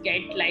students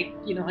get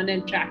an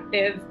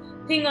attractive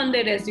thing on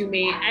their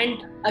resume.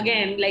 And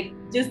again, like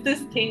just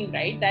this thing,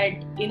 right,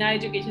 that in our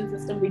education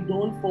system, we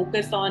don't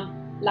focus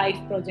on life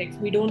projects.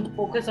 We don't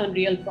focus on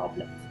real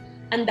problems.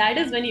 And that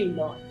is when you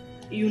learn.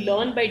 You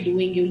learn by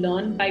doing, you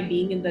learn by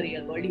being in the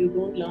real world. You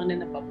don't learn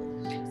in a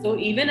bubble. So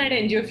even at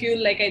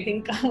NGOFuel, like I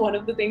think one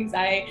of the things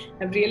I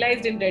have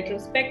realized in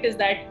retrospect is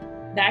that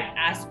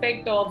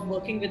aspect of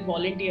working with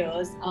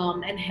volunteers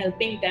and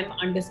helping them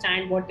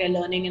understand what they're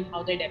learning and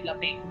how they're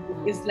developing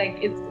is like,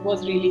 it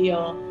was really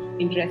a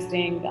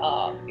interesting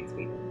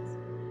experience.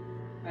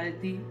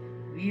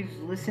 We've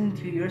listened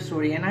to your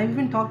story, and I've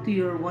even talked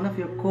to one of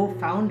your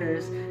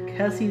co-founders,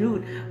 Kelsey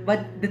Root.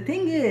 But the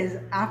thing is,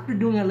 after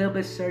doing a little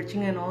bit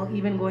searching and all,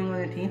 even going on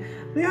a team,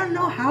 we don't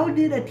know how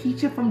did a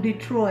teacher from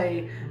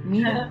Detroit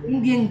meet an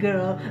Indian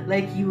girl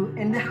like you,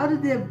 and how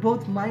did their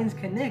both minds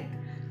connect?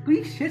 Could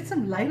you shed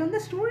some light on the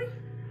story?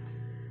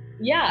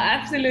 Yeah,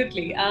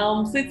 absolutely.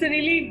 So it's a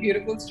really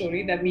beautiful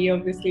story that we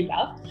obviously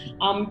love.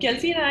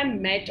 Kelsey and I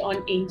met on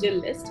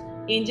AngelList.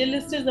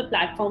 AngelList is the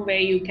platform where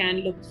you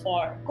can look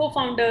for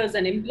co-founders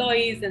and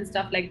employees and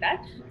stuff like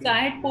that. So I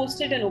had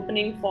posted an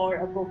opening for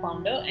a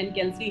co-founder, and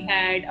Kelsey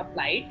had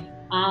applied.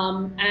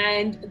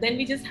 And then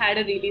we just had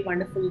a really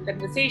wonderful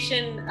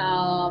conversation,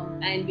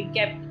 and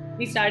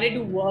we started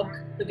to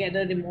work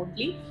together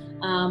remotely,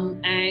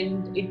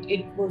 and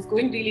it was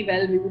going really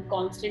well. We would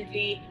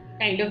constantly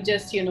kind of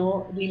just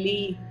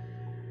really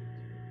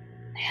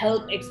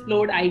help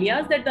explode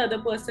ideas that the other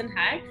person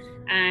had,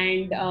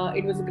 and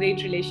it was a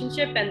great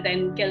relationship. And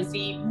then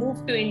Kelsey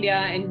moved to India,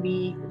 and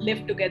we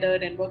lived together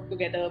and worked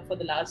together for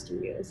the last 2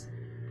 years.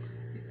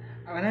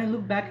 When I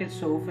look back at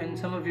Soph and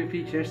some of your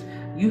features,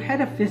 you had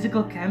a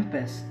physical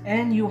campus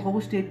and you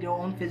hosted your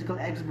own physical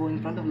expo in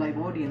front of live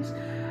audience.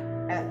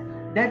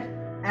 That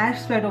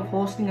aspect of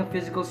hosting a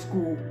physical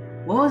school,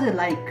 what was it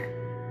like?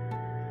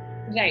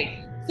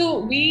 Right. So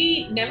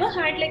we never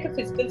had like a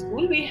physical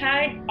school. We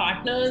had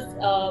partners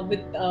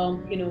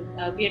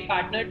we had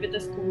partnered with a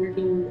school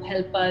to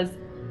help us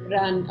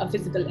run a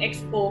physical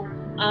expo.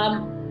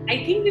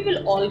 I think we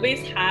will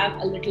always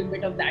have a little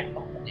bit of that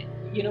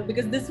component,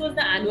 because this was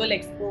the annual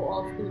expo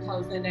of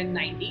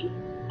 2019.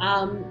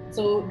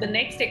 So the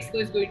next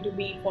expo is going to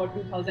be for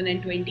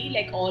 2020,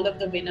 like all of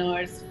the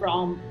winners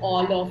from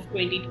all of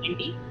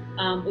 2020.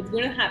 It's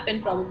going to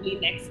happen probably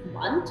next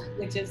month,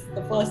 which is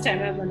the first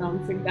time I'm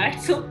announcing that.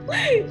 So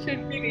it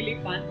should be really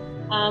fun.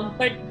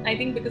 But I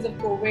think because of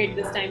COVID,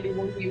 this time we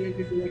won't be able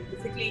to do it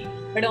physically.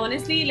 But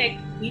honestly, like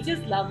we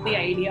just love the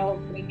idea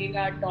of bringing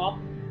our top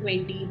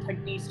 20,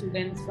 30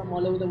 students from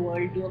all over the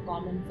world to a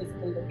common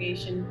physical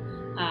location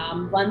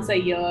once a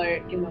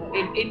year.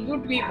 It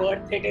would be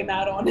worth it in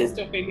our honest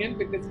opinion,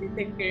 because we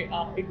think it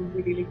would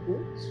be really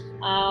cool.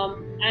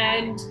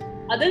 And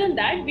other than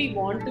that, we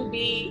want to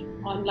be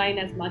online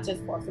as much as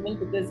possible,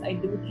 because I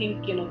do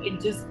think, it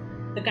just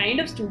the kind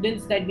of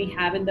students that we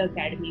have in the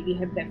academy. We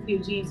have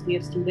refugees, we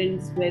have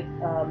students with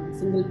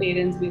single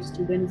parents, we have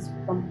students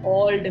from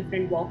all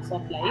different walks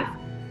of life.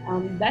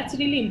 That's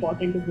really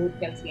important to both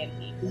Kelsey and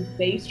me. We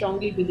very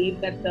strongly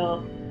believe that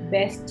the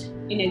best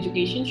in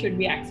education should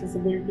be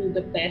accessible to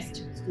the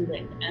best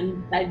student,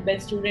 and that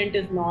best student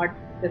is not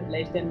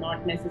privileged and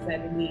not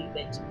necessarily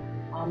rich.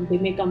 They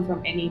may come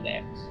from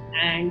anywhere,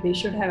 and they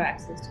should have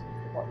access to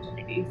these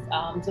opportunities.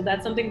 So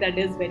that's something that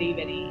is very,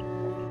 very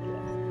important to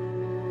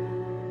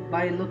us.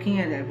 By looking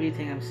at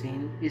everything I'm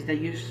seeing, is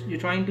that you're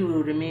trying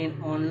to remain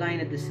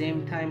online at the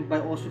same time by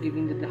also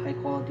giving the high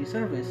quality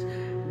service.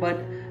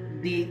 But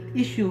the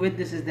issue with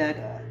this is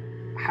that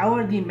how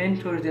are the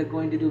mentors they're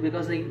going to do?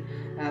 Because the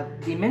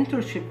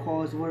mentorship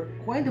calls were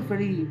quite a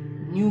very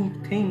new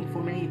thing for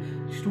many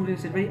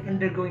students, a very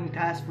undergoing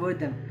task for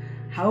them.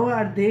 How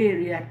are they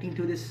reacting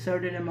to this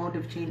certain amount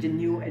of change in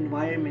new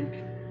environment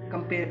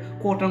compare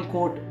quote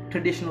unquote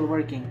traditional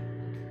working?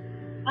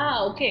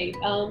 Okay.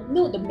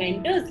 No, the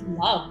mentors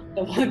love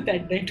the work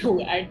that they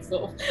do at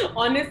Soph.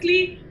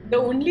 Honestly, the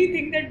only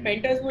thing that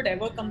mentors would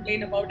ever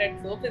complain about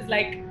at Soph is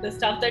like the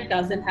stuff that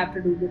doesn't have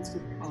to do with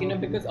students,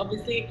 because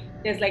obviously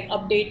there's like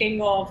updating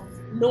of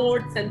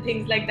notes and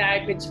things like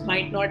that, which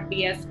might not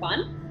be as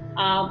fun.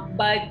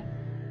 But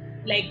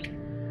like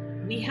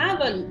we have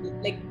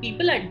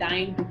people are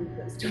dying to do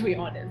this, to be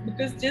honest,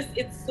 because just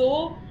it's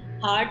so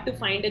hard to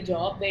find a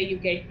job where you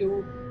get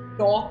to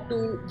talk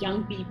to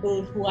young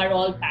people who are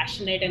all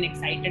passionate and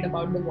excited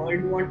about the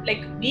world.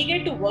 We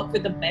get to work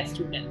with the best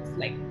students,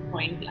 like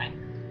point blank.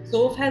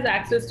 Soph has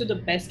access to the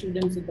best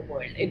students in the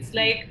world. It's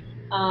like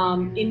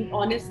in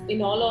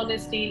all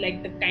honesty,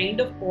 like the kind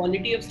of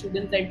quality of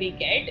students that we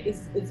get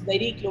is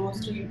very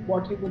close to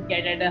what you would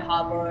get at a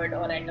Harvard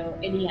or at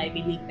any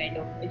Ivy League kind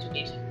of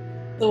education.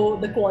 So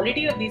the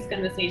quality of these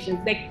conversations,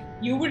 like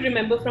you would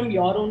remember from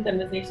your own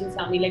conversations,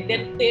 Sami, like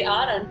they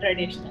are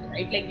untraditional,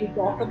 right? Like you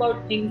talk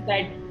about things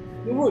that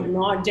you would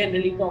not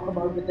generally talk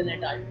about with an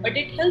adult, but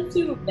it helps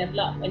you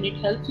develop, and it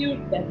helps you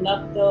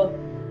develop the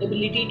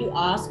ability to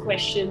ask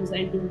questions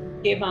and to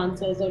give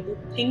answers or to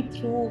think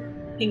through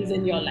things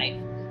in your life,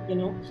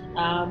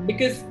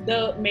 because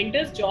the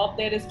mentor's job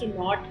there is to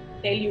not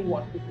tell you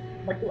what to do,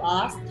 but to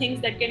ask things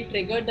that can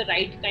trigger the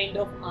right kind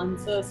of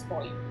answers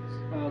for you.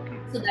 Okay.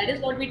 So that is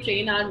what we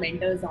train our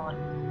mentors on,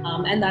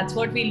 and that's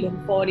what we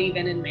look for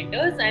even in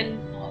mentors. And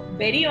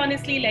very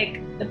honestly,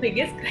 like the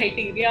biggest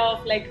criteria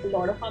of like a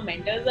lot of our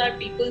mentors are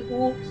people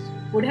who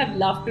would have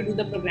loved to do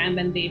the program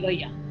when they were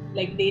young.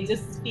 Like they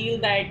just feel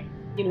that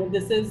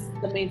this is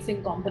the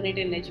missing component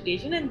in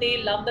education, and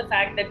they love the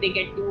fact that they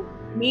get to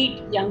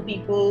meet young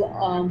people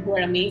who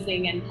are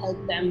amazing and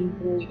help them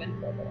grow even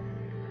further.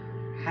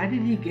 How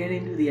did you get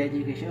into the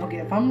education?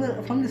 Okay, from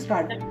the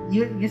start,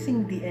 you're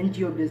seeing the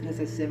NGO business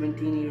at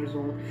 17 years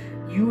old.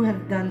 You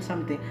have done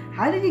something.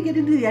 How did you get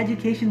into the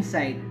education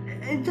side?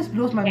 It just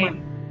blows my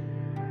mind.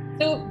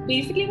 So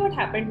basically what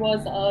happened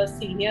was a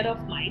senior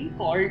of mine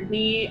called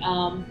me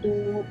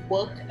to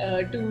work,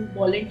 to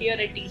volunteer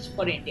and teach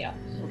for India.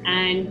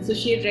 And so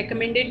she had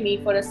recommended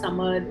me for a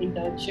summer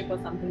internship or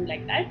something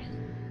like that.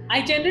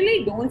 I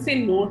generally don't say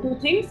no to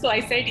things, so I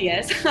said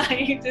yes.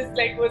 I just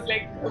was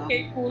like,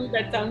 okay, cool,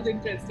 that sounds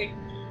interesting.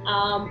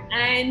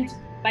 And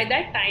by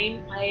that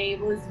time, I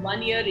was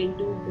 1 year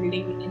into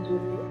building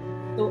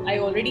NGO. So I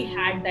already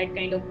had that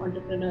kind of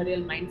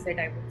entrepreneurial mindset,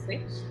 I would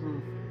say.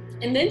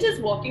 And then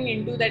just walking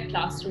into that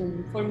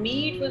classroom, for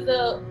me, it was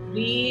a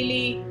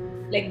really,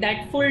 like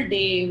that full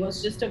day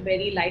was just a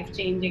very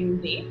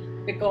life-changing day,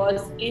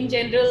 because in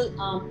general,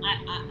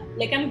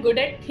 I'm good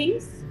at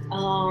things.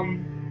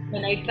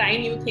 When I try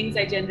new things,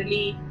 I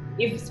generally,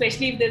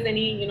 especially if there's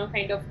any,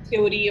 kind of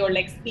theory or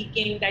like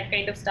speaking, that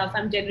kind of stuff,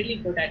 I'm generally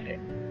good at it.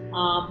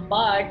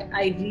 But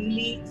I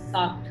really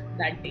sucked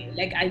that day.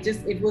 Like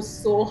it was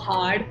so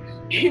hard.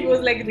 It was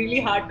like really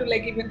hard to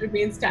like even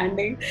remain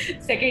standing.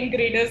 Second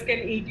graders can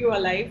eat you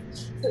alive.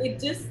 So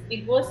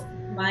it was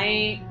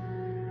my,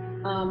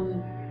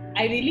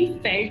 I really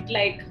felt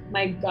like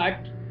my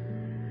gut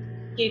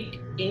kicked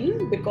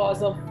in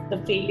because of the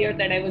failure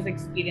that I was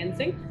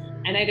experiencing.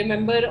 And I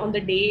remember on the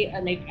day,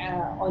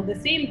 on the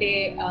same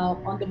day,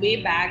 on the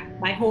way back,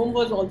 my home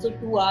was also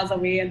 2 hours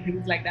away and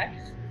things like that.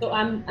 So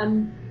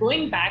I'm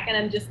going back and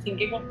I'm just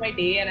thinking of my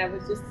day, and I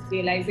was just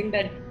realizing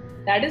that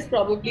that is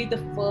probably the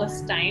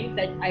first time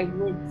that I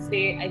would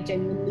say I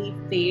genuinely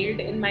failed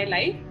in my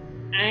life.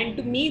 And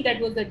to me, that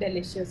was a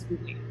delicious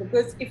feeling,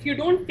 because if you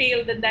don't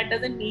fail, then that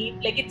doesn't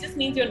mean, like, it just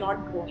means you're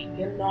not growing.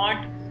 You're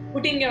not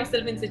putting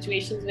yourself in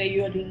situations where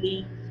you're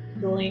really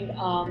growing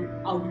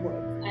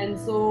outwards. And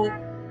so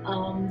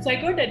I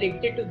got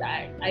addicted to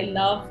that. I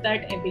love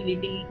that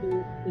ability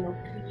to,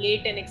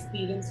 create an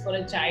experience for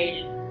a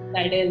child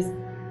that is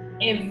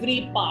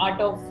every part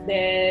of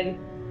their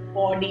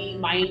body,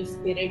 mind,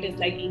 spirit is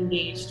like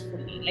engaged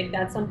fully. Like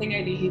that's something I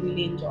really,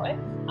 really enjoy.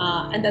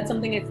 And that's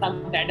something I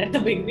sucked at the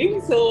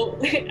beginning. So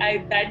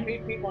that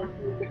made me want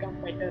to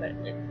become better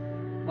at it.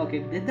 Okay,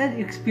 did that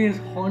experience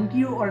haunt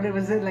you, or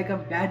was it like a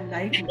bad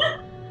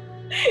nightmare?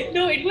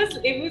 No, it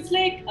was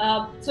like,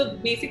 so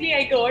basically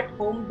I got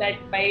home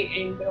that by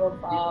end of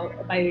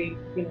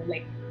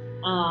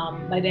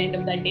by the end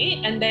of that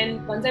day. And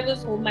then once I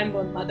was home, my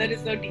mother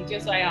is a teacher,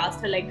 so I asked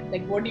her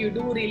like what do you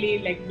do really,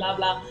 like blah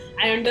blah.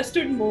 I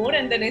understood more,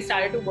 and then I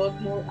started to work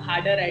more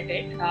harder at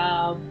it,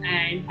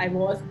 and I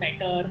was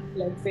better,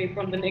 let's say,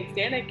 from the next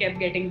day, and I kept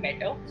getting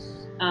better.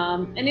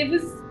 And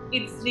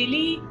it's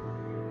really,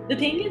 the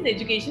thing is,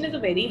 education is a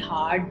very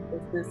hard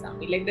business. I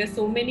mean, like there's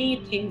so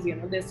many things,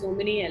 there's so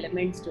many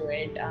elements to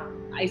it.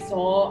 I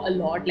saw a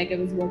lot, like I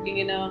was working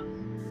in a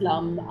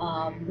slum,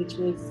 which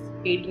was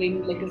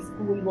catering, like a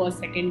school was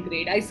second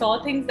grade. I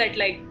saw things that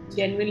like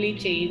genuinely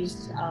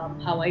changed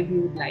how I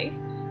viewed life.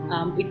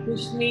 It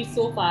pushed me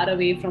so far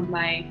away from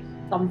my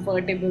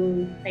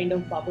comfortable kind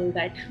of bubble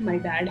that my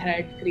dad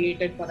had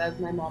created for us,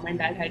 my mom and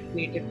dad had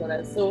created for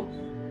us. So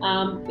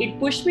it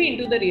pushed me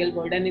into the real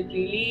world, and it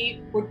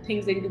really put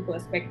things into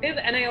perspective.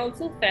 And I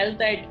also felt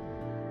that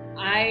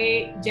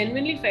I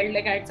genuinely felt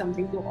like I had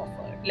something to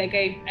offer. Like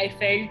I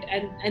felt,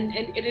 and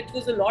it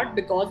was a lot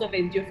because of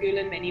NGO Fuel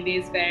in many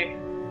ways, where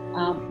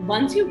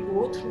once you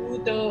go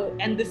through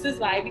and this is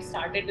why we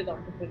started with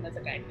Entrepreneurs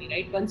Academy,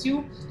 right? Once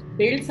you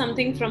build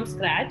something from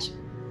scratch,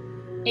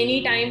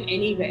 anytime,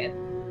 anywhere,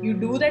 you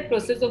do that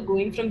process of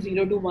going from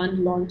 0 to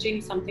 1,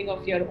 launching something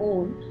of your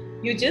own,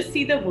 you just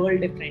see the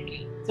world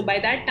differently. So by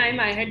that time,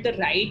 I had the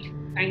right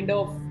kind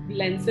of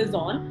lenses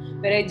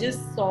on, where I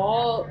just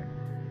saw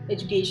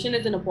education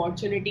as an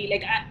opportunity.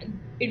 Like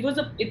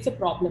it's a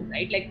problem,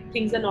 right? Like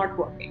things are not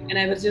working. And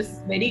I was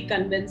just very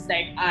convinced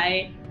that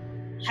I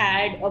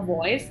had a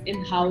voice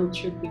in how it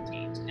should be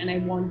changed, and I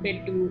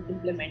wanted to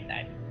implement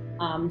that.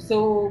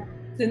 So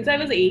since I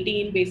was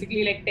 18,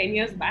 basically like 10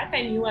 years back,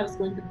 I knew I was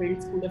going to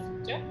build School of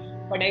Future.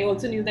 But I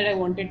also knew that I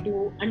wanted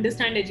to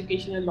understand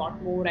education a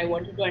lot more. I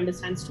wanted to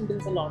understand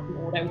students a lot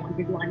more. I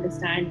wanted to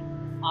understand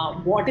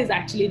what is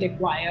actually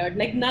required.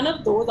 Like none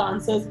of those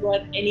answers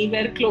were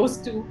anywhere close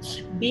to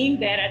being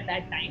there at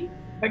that time.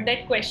 But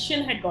that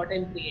question had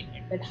gotten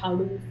created, that how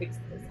do we fix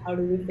this? How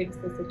do we fix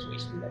the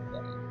situation that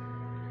we're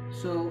in?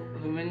 So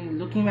when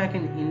looking back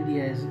in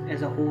India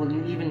as a whole,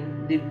 and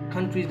even the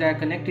countries that are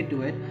connected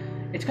to it,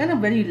 it's kind of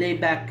very laid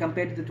back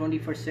compared to the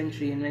 21st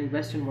century and many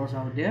Western worlds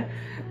out there.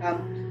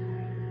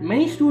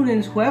 Many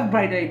students who have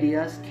bright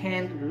ideas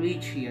can't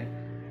reach here.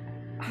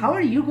 How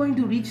are you going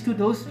to reach to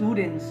those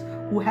students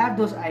who have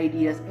those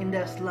ideas in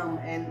their slum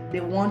and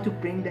they want to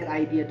bring that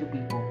idea to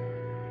people?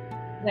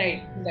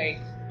 Right.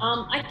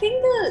 I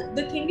think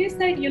the thing is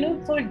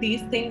that, for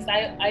these things,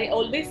 I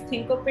always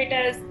think of it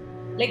as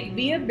like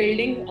we are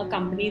building a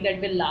company that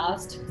will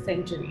last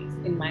centuries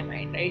in my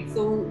mind, right?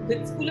 So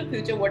with School of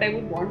Future, what I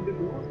would want to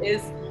do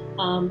is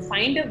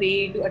find a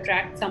way to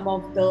attract some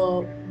of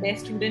the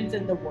best students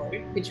in the world,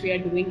 which we are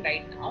doing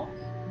right now.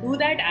 Do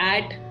that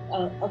at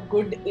a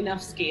good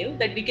enough scale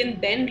that we can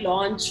then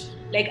launch,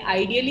 like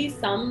ideally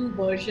some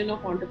version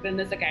of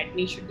Entrepreneurs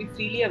Academy should be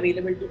freely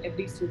available to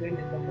every student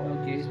in the world.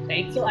 Okay.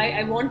 Right? So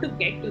I want to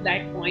get to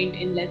that point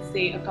in, let's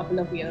say, a couple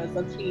of years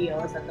or 3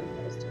 years at the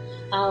most.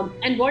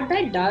 And what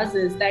that does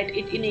is that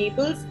it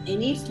enables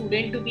any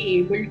student to be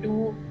able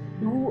to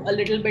do a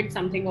little bit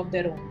something of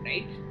their own,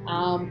 right?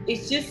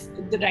 It's just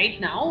right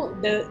now,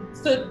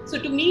 so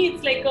to me,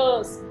 it's like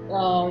a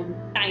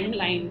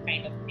timeline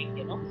kind of thing,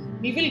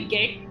 we will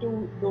get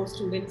to those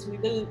students, we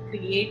will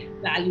create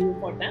value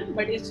for them,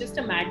 but it's just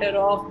a matter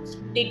of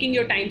taking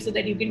your time so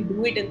that you can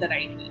do it in the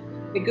right way.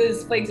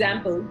 Because, for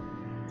example,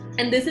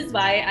 and this is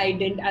why I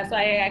didn't, so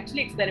I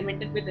actually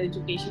experimented with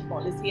education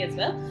policy as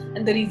well.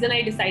 And the reason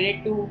I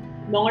decided to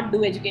not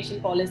do education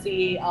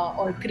policy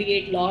or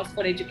create laws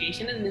for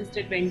education and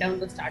instead went down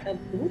the startup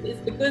route is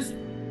because,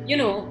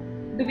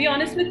 to be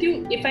honest with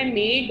you, if I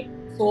made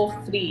so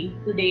free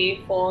today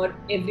for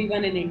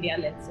everyone in India,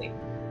 let's say,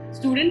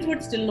 students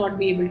would still not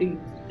be able to use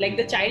it. Like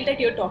the child that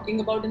you're talking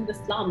about in the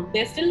slum,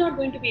 they're still not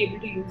going to be able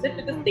to use it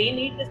because they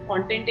need this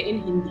content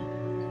in Hindi,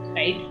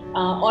 right?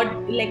 Or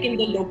like in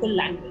the local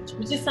language,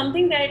 which is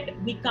something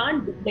that we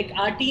can't do. Like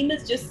our team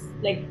is just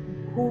like,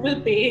 who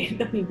will pay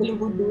the people who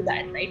would do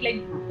that, right?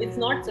 Like it's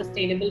not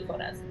sustainable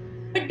for us.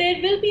 But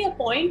there will be a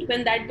point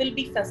when that will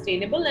be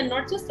sustainable, and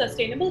not just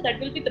sustainable, that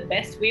will be the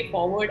best way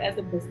forward as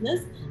a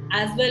business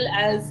as well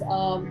as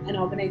an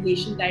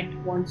organization that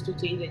wants to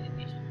change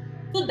education.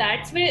 So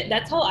that's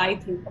how I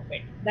think of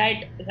it,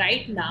 that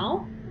right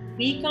now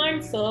we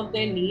can't serve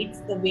their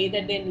needs the way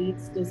that their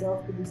needs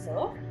deserve to be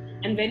served.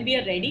 And when we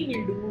are ready,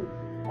 we'll do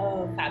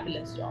a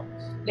fabulous job.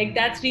 Like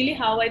that's really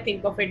how I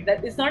think of it.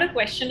 That it's not a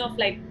question of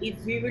like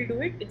if we will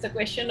do it, it's a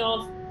question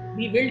of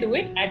we will do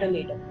it at a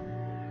later point.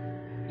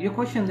 Your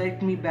question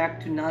led me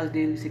back to Nas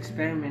Daly's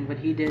experiment when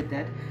he did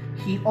that.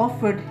 He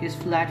offered his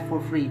flat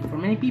for free for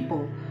many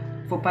people,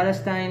 for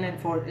Palestine and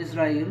for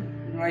Israel.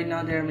 Right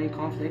now there are many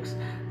conflicts.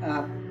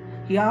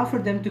 He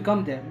offered them to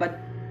come there, but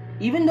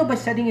even though by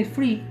setting it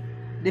free,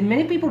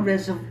 many people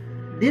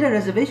did a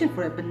reservation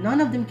for it, but none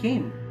of them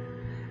came.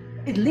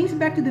 It links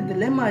back to the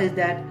dilemma is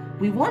that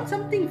we want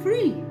something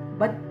free,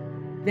 but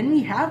when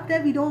we have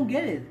that, we don't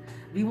get it.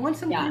 We want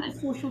some kind of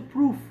social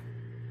proof.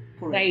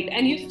 Right,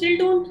 and you still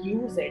don't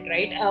use it,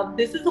 right?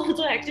 This is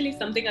also actually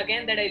something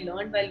again that I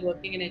learned while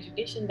working in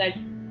education, that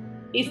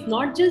it's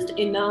not just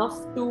enough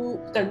to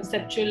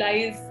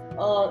conceptualize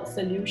a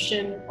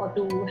solution or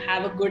to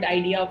have a good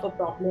idea of a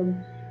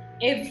problem.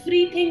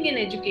 Everything in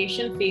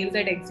education fails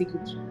at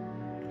execution.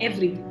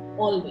 Everything,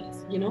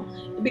 always,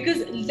 because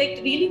like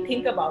really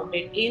think about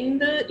it. In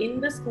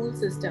the school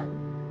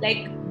system,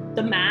 like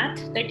the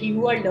math that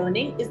you are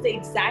learning is the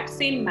exact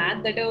same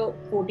math that a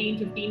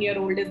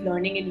 14-15-year-old is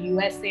learning in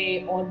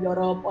USA or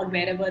Europe or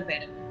wherever.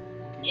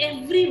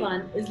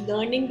 Everyone is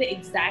learning the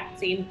exact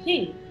same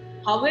thing.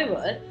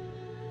 However,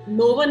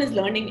 no one is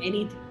learning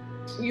anything.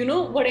 You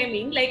know what I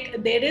mean?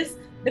 Like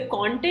the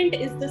content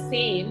is the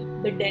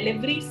same, the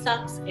delivery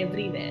sucks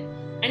everywhere.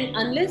 And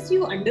unless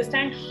you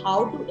understand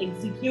how to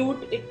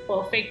execute it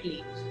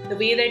perfectly, the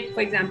way that,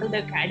 for example, the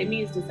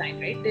academy is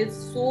designed, right?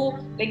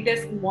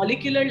 There's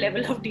molecular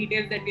level of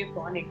details that we've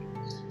gone into.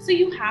 So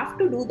you have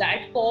to do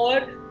that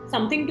for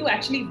something to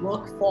actually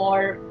work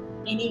for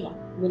anyone.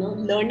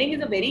 Learning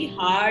is a very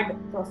hard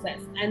process,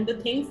 and the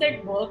things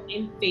that work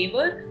in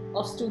favor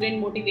of student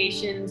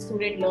motivation,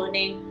 student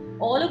learning,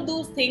 all of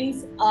those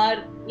things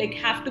are like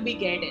have to be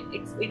guided.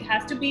 It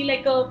has to be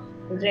like a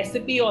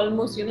recipe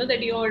almost,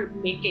 that you're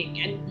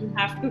making, and you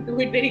have to do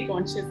it very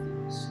consciously.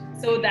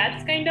 So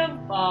that's kind of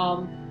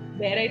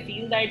where I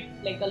feel that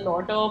like a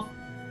lot of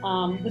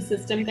the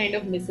system kind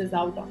of misses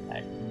out on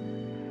that.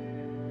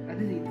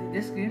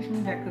 This brings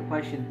me back to the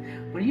question: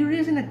 were you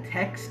raised in a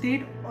tech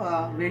state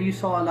where you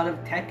saw a lot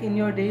of tech in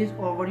your days,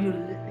 or were you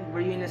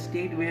in a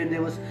state where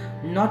there was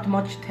not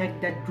much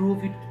tech that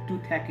drove you to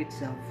tech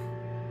itself?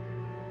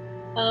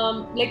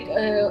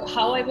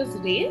 How I was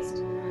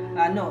raised?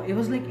 No, it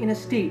was like in a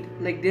state,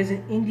 like there's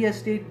an India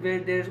state where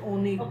there's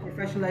only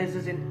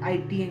professionalizers in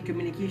IT and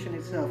communication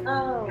itself.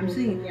 I'm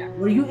saying,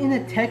 were you in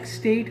a tech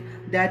state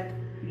that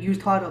you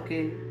thought,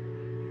 okay,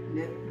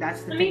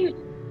 that's the thing?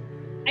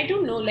 I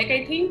don't know. Like,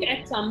 I think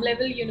at some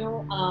level,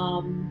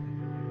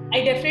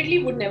 I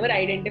definitely would never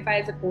identify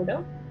as a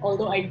coder.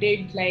 Although I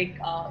did,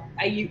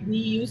 we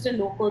used a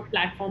no-code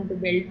platform to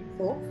build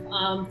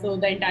Soap. So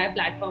the entire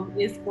platform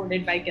is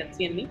coded by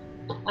Kelsey and me.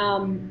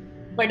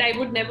 But I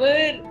would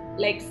never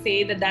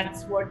say that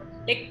that's what,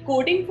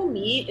 coding for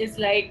me is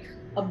like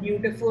a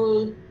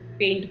beautiful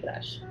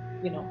paintbrush.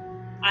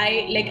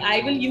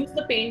 I will use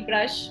the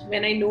paintbrush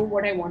when I know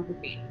what I want to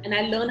paint, and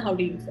I learn how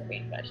to use the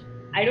paintbrush.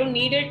 I don't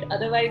need it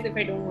otherwise if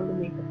I don't want to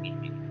make the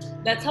painting.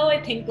 That's how I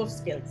think of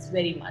skills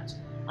very much.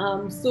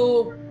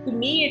 So to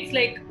me, it's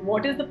like,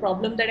 what is the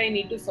problem that I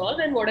need to solve,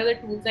 and what are the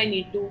tools I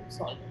need to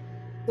solve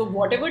it? So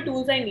whatever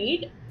tools I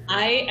need,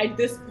 at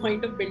this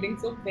point of building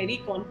so very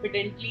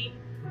confidently,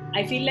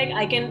 I feel like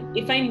I can,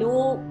 if I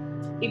know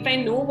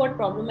what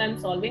problem I'm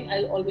solving,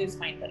 I'll always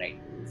find the right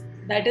tools.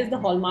 That is the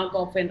hallmark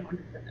of an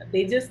entrepreneur.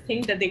 They just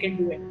think that they can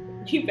do it,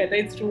 whether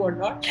it's true or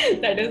not.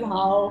 That is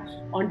how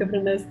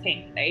entrepreneurs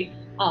think, right?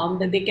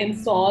 That they can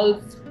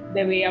solve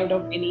their way out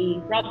of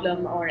any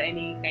problem or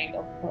any kind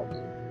of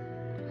problem.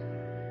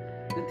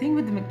 The thing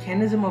with the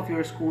mechanism of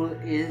your school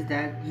is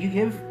that you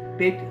give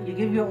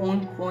your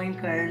own coin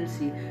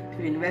currency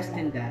to invest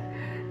in that.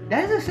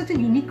 That is such a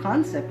unique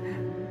concept.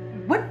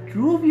 What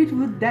drove you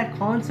to that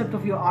concept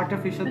of your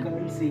artificial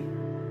currency?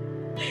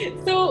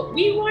 So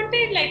we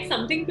wanted like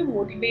something to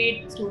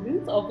motivate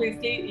students.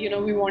 Obviously,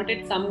 we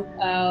wanted some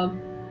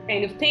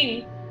kind of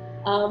thing.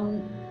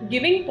 Um,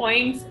 Giving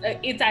points,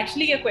 it's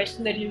actually a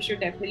question that you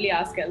should definitely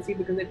ask Kelsey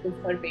because it was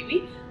her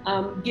baby.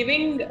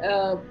 Giving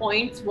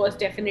points was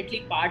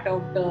definitely part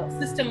of the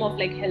system of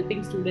like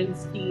helping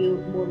students feel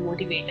more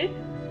motivated.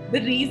 The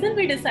reason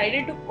we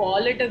decided to call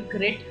it a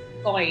grit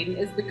coin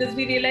is because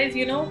we realized,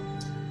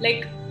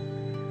 like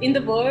in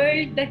the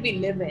world that we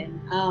live in,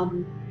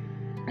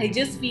 I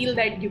just feel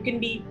that you can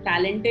be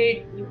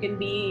talented, you can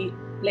be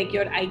like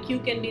your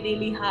IQ can be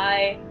really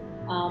high,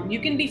 you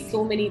can be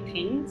so many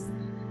things,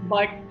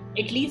 but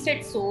at least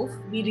at SOF,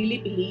 we really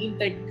believe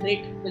that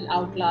grit will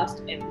outlast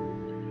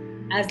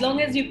everything. As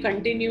long as you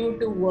continue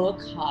to work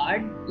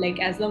hard, like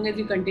as long as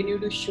you continue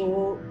to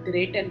show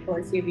grit and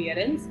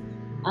perseverance,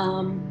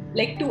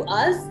 like to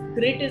us,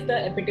 grit is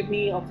the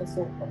epitome of a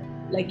SOFer.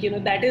 Like,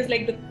 that is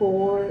like the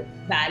core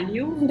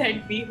value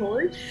that we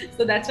hold.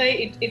 So that's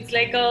why it's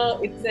like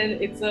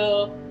it's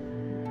a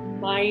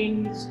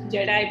mind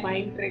Jedi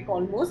mind trick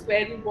almost,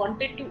 where we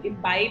wanted to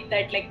imbibe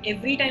that like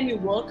every time you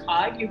work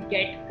hard you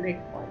get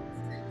grit points.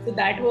 So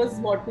that was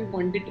what we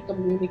wanted to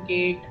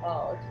communicate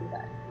through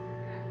that.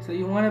 So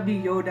you want to be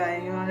Yoda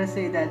and you want to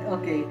say that,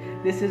 okay,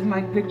 this is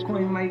my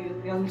Bitcoin, my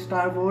young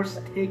Star Wars,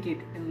 take it.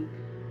 And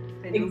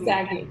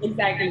Exactly.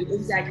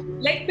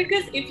 Like,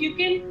 because if you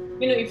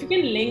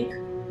can link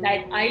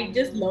that I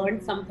just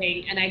learned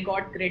something and I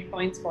got grit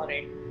points for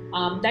it,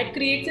 that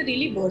creates a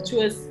really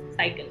virtuous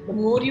cycle. The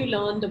more you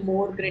learn, the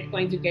more grit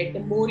points you get, the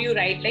more you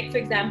write. Like, for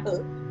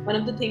example, one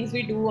of the things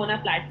we do on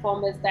our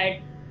platform is that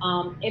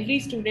every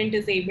student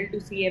is able to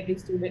see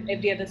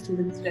every other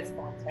student's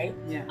response, right?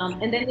 Yeah.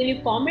 And then when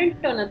you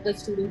comment on other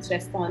students'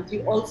 response,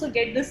 you also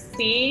get the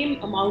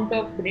same amount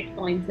of grit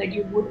points that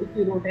you would if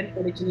you wrote an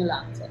original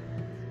answer.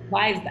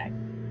 Why is that?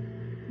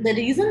 The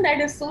reason that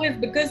is so is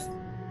because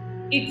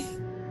it's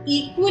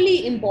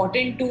equally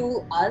important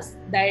to us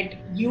that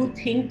you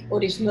think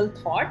original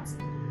thoughts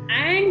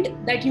and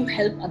that you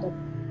help other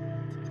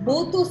people.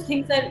 Both those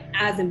things are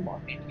as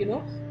important.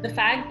 The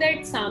fact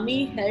that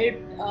Sami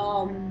helped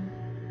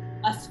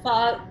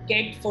Asfa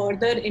get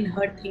further in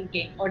her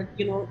thinking, or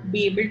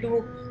be able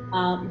to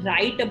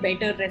write a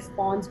better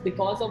response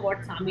because of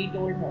what Sami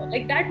told her,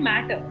 like that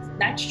matters.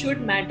 That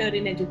should matter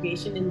in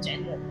education in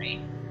general,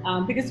 right?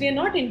 Because we are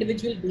not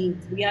individual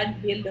beings. We are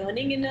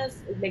learning in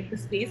us, like the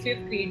space we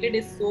have created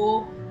is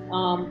so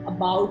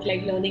about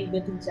like learning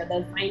with each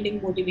other,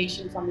 finding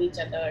motivation from each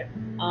other.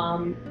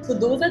 So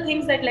those are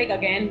things that like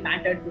again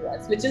matter to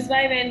us, which is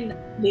why when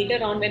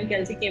later on when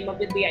Kelsey came up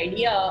with the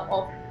idea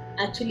of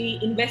actually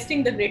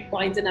investing the grit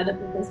points in other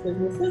people's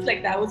businesses,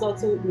 like that was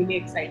also really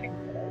exciting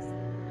for us.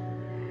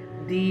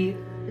 The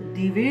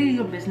way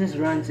your business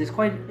runs is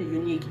quite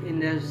unique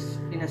in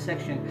a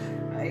section.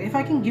 If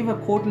I can give a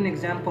quote and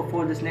example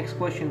for this next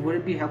question, would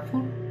it be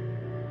helpful?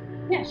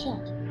 Yeah,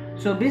 sure.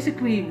 So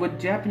basically, what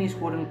Japanese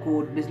quote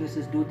unquote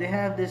businesses do, they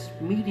have this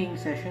meeting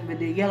session where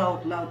they yell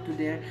out loud to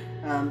their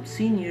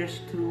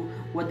seniors to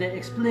what they're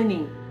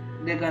explaining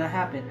they're gonna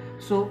happen.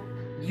 So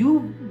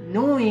you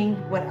knowing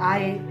what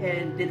I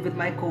did with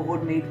my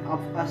cohort mate of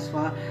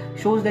ASFA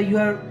shows that you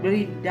are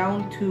really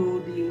down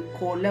to the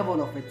core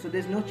level of it. So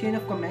there's no chain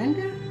of command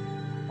there,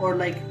 or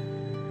like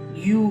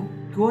you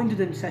go into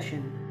the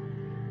session.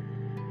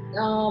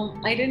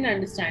 I didn't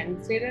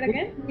understand. Say that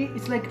again.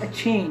 It's like a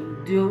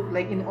chain. Do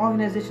like in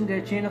organization there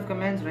are chain of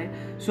commands, right?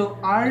 So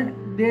are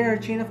there a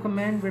chain of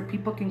command where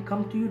people can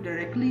come to you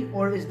directly,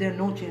 or is there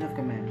no chain of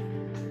command?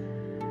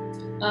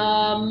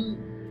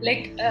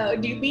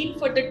 Do you mean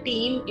for the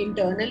team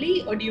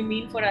internally, or do you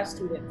mean for our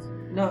students?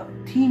 No,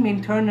 team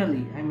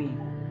internally, I mean.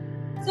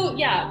 So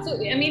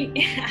I mean,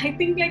 I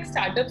think like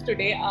startups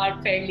today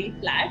are fairly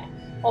flat.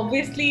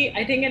 Obviously,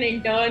 I think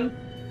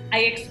I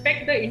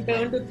expect the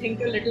intern to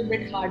think a little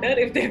bit harder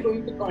if they're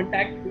going to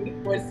contact me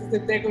versus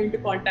if they're going to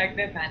contact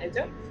their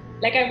manager.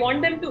 Like I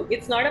want them to,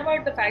 it's not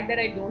about the fact that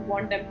I don't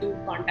want them to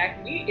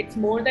contact me. It's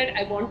more that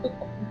I want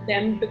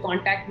them to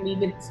contact me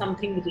with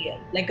something real,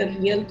 like a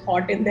real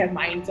thought in their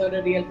minds or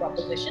a real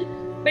proposition.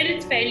 But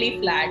it's fairly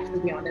flat, to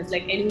be honest.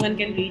 Like anyone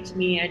can reach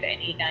me at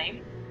any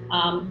time.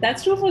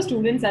 That's true for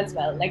students as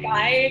well. Like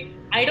I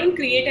don't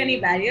create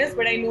any barriers,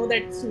 but I know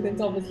that students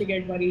obviously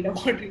get worried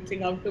about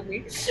reaching out to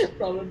me,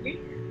 probably.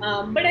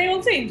 But I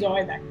also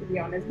enjoy that, to be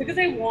honest, because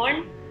I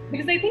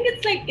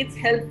think it's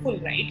helpful,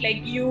 right?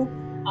 Like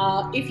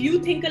if you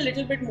think a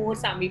little bit more,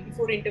 Sami,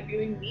 before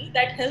interviewing me,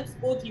 that helps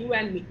both you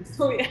and me.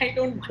 So I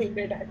don't mind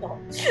it at all.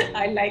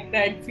 I like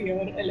that fear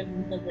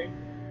element of it.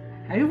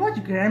 Have you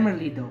watched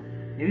Grammarly though?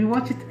 Have you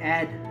watched its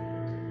ad?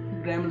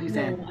 Grammarly's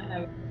ad? No, I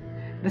haven't.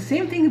 The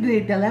same thing, the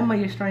dilemma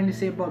you're trying to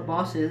say about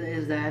bosses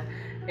is that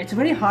it's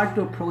very hard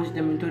to approach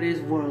them in today's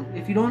world.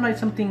 If you don't write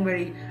something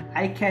very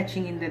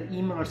eye-catching in their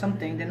email or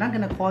something, they're not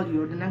gonna call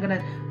you or they're not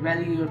gonna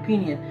value your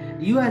opinion.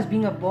 You as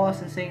being a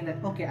boss and saying that,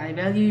 okay, I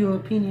value your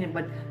opinion,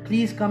 but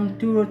please come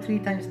 2 or 3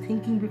 times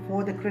thinking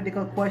before the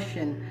critical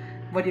question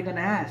what you're gonna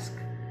ask.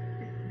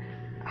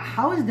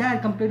 How is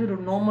that compared to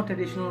the normal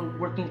traditional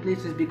working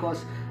places?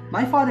 Because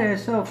My father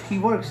himself, he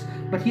works,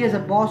 but he has a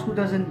boss who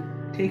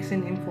doesn't takes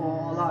in him for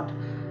a lot.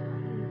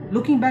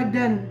 Looking back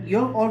then,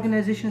 your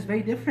organization is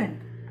very different.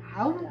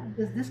 How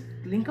does this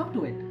link up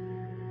to it?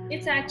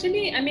 It's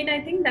actually, I mean,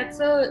 I think that's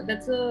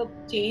a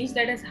change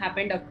that has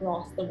happened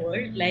across the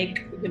world.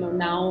 Like,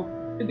 now,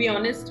 to be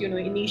honest,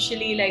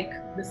 initially, like,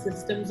 the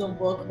systems of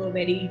work were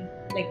very,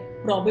 like,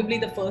 probably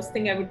the first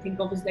thing I would think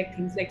of is like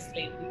things like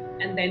slavery,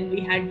 and then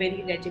we had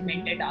very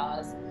regimented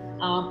hours.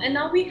 And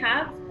now we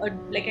have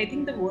like, I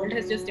think the world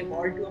has just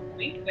evolved to a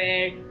point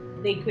where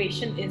the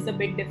equation is a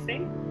bit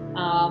different.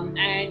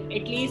 And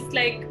at least,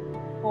 like,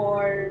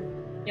 for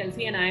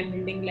Kelsey and I am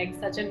building like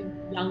such a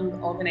young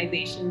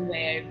organization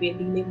where we're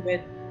dealing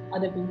with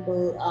other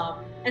people.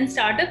 And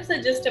startups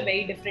are just a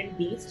very different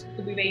beast,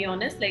 to be very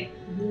honest. Like,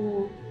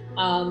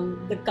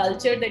 the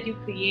culture that you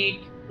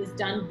create is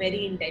done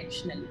very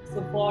intentionally.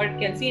 So for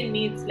Kelsey and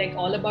me, it's like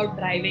all about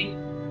driving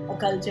a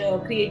culture,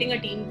 creating a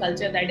team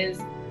culture that is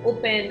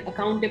open,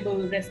 accountable,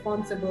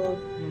 responsible,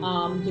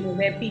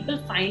 where people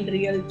find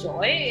real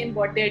joy in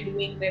what they're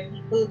doing, where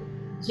people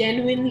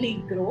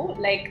genuinely grow.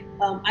 Like,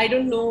 I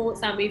don't know,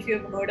 Sami, if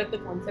you've heard of the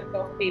concept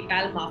of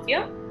PayPal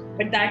Mafia,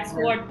 but that's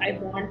what I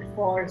want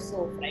for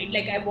Soph, right?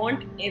 Like, I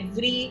want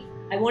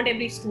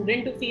every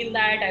student to feel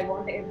that. I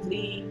want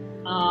every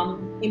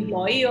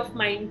employee of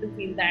mine to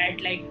feel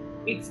that. Like,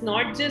 it's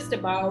not just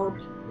about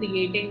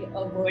creating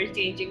a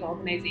world-changing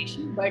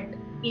organization, but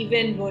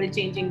even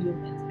world-changing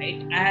humans,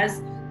 right?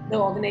 As the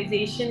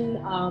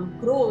organization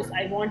grows,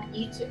 I want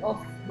each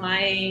of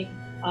my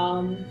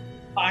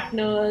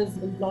partners,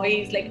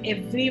 employees, like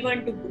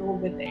everyone to grow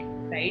with it,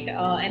 right?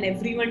 And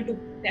everyone to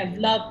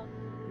develop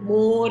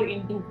more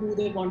into who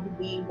they want to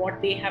be,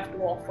 what they have to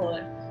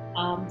offer.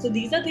 So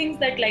these are things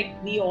that,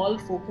 like, we all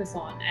focus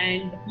on,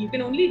 and you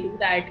can only do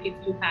that if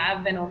you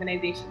have an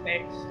organization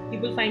where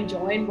people find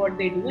joy in what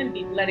they do and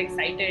people are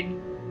excited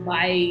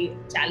by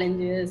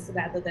challenges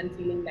rather than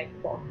feeling like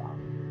bogged down.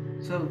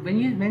 So when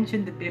you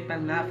mentioned the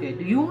PayPal Mafia,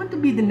 do you want to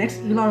be the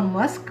next Elon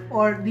Musk,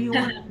 or do you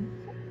want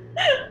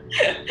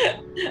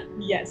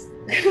Yes.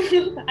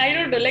 I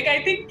don't know. Like,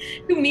 I think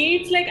to me,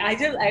 it's like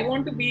I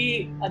want to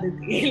be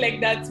Aditi. Like,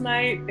 that's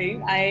my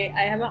thing. I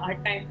have a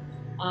hard time,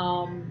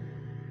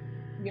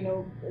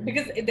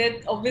 because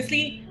that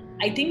obviously,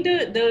 I think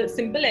the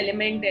simple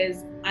element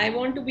is I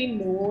want to be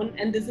known,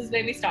 and this is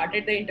where we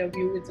started the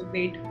interview. It's a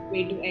great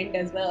way to end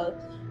as well.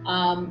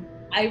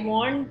 I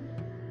want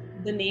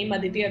the name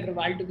Aditi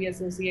Agrawal to be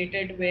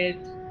associated with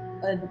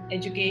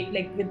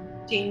with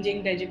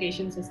changing the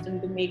education system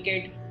to make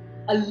it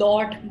a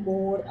lot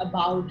more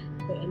about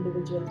the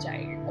individual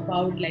child,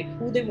 about like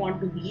who they want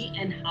to be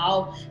and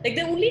how. Like,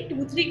 there are only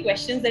 2-3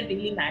 questions that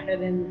really matter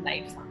in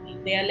life, Sami.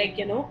 They are like,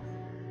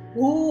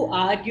 who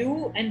are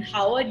you and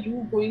how are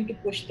you going to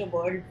push the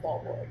world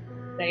forward,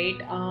 right?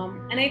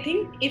 And I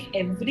think if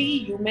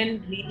every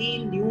human really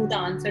knew the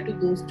answer to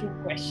those 2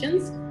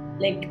 questions,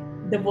 like,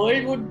 the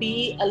world would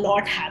be a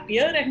lot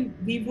happier and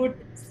we would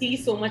see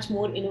so much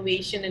more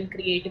innovation and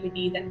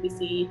creativity than we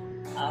see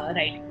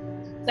right now.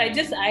 So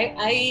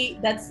I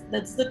that's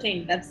the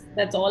thing.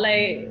 That's all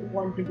I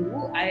want to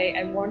do.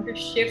 I want to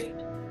shift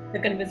the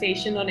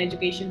conversation on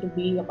education to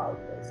being about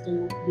this,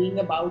 to being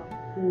about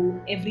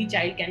who every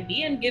child can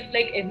be, and give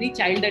like every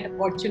child that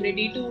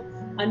opportunity to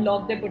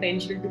unlock their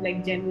potential to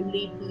like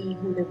genuinely be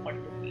who they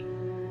want to be.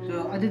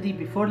 So Aditi,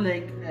 before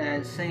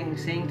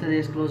saying to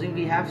this closing,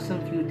 we have some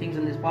few things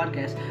on this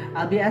podcast.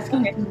 I'll be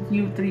asking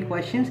you 3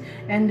 questions,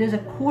 and there's a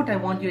quote I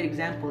want your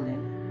example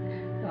in.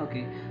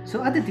 Okay.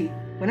 So Aditi,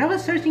 when I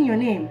was searching your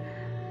name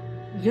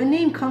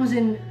comes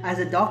in as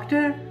a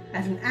doctor,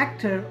 as an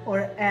actor,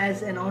 or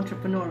as an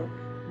entrepreneur.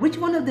 Which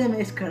one of them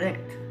is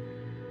correct?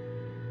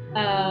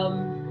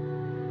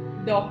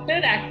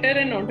 Doctor, actor,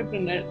 and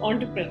entrepreneur,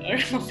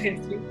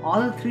 obviously.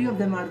 All 3 of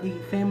them are the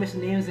famous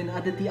names in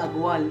Aditi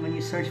Agrawal when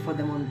you search for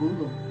them on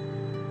Google.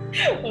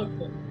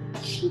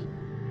 Okay.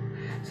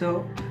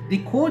 So the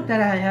quote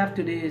that I have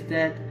today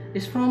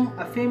is from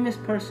a famous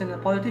person, a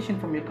politician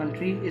from your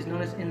country, is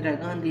known as Indira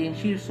Gandhi, and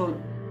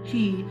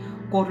she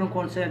quote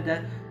unquote said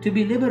that to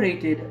be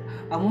liberated,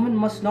 a woman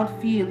must not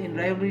feel in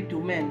rivalry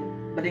to men,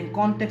 but in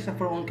context of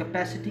her own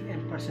capacity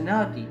and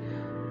personality.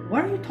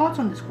 What are your thoughts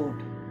on this quote?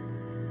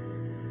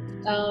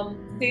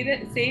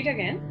 Say it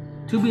again.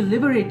 To be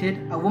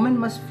liberated, a woman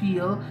must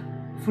feel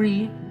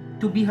free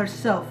to be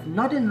herself,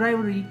 not in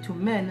rivalry to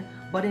men,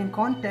 but in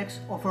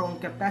context of her own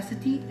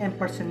capacity and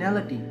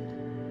personality.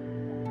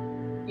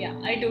 Yeah,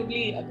 I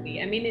totally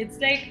agree. I mean, it's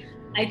like,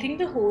 I think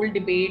the whole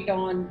debate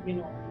on,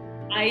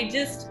 I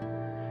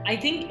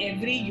think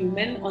every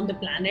human on the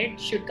planet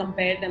should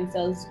compare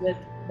themselves with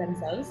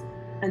themselves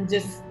and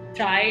just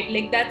try,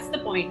 like, that's the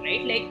point,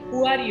 right? Like,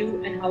 who are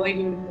you and how are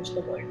you going to push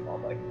the world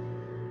forward?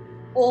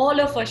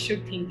 All of us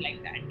should think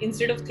like that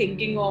instead of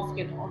thinking of,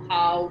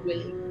 how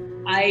will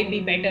I be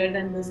better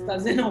than this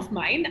cousin of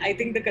mine. I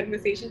think the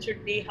conversation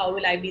should be, how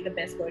will I be the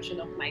best version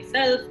of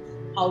myself?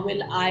 How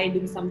will I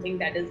do something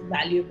that is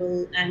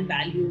valuable and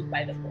valued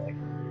by the world?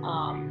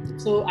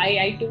 So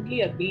I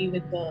totally agree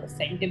with the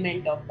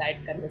sentiment of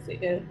that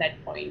conversation,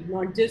 that point.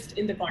 Not just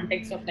in the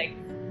context of like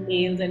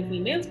males and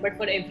females, but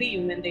for every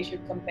human, they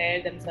should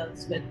compare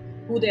themselves with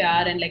who they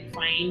are and like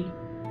find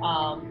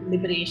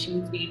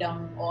liberation,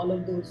 freedom, all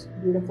of those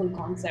beautiful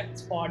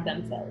concepts for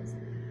themselves.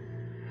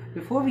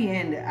 Before we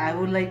end,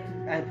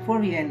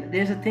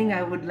 there's a thing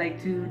I would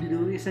like to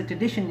do. It's a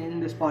tradition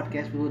in this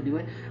podcast. We will do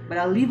it, but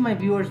I'll leave my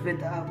viewers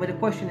with a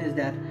question: is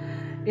that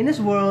in this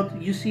world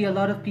you see a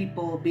lot of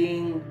people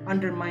being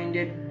undermined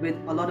with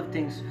a lot of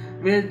things.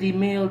 We're the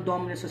male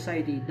dominant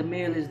society. The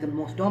male is the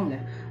most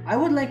dominant. I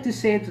would like to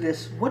say to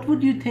this: what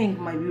would you think,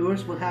 my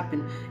viewers, will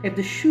happen if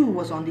the shoe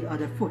was on the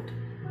other foot?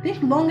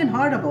 Think long and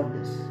hard about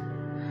this,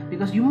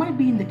 because you might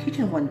be in the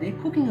kitchen one day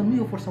cooking a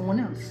meal for someone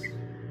else.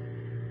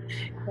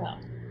 Yeah.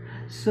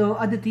 So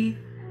Aditi,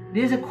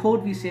 there's a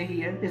quote we say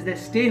here is that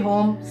stay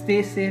home,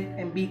 stay safe,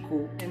 and be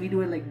cool. And we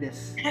do it like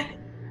this.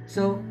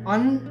 So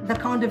on the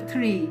count of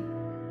three,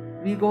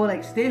 we go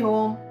like stay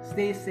home,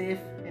 stay safe,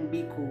 and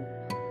be cool.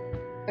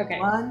 Okay.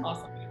 One,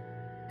 Awesome.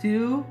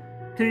 2,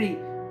 3.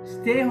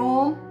 Stay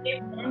home,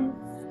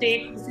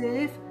 stay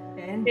safe,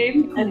 and safe,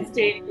 be cool. and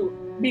stay cool.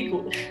 Be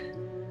cool.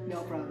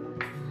 No problem.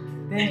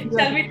 Thank you.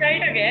 Shall we try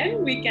it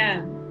again? We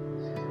can.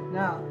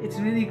 No, it's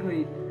really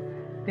great.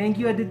 Thank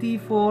you, Aditi,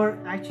 for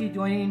actually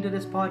joining into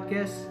this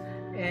podcast,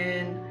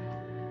 and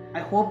I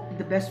hope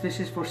the best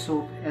wishes for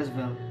soap as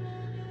well.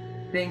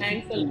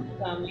 Thanks you. a lot,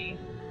 Sami.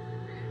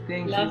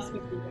 Thank Love you.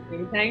 speaking with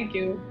you. Thank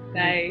you.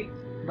 Bye.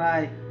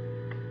 Bye.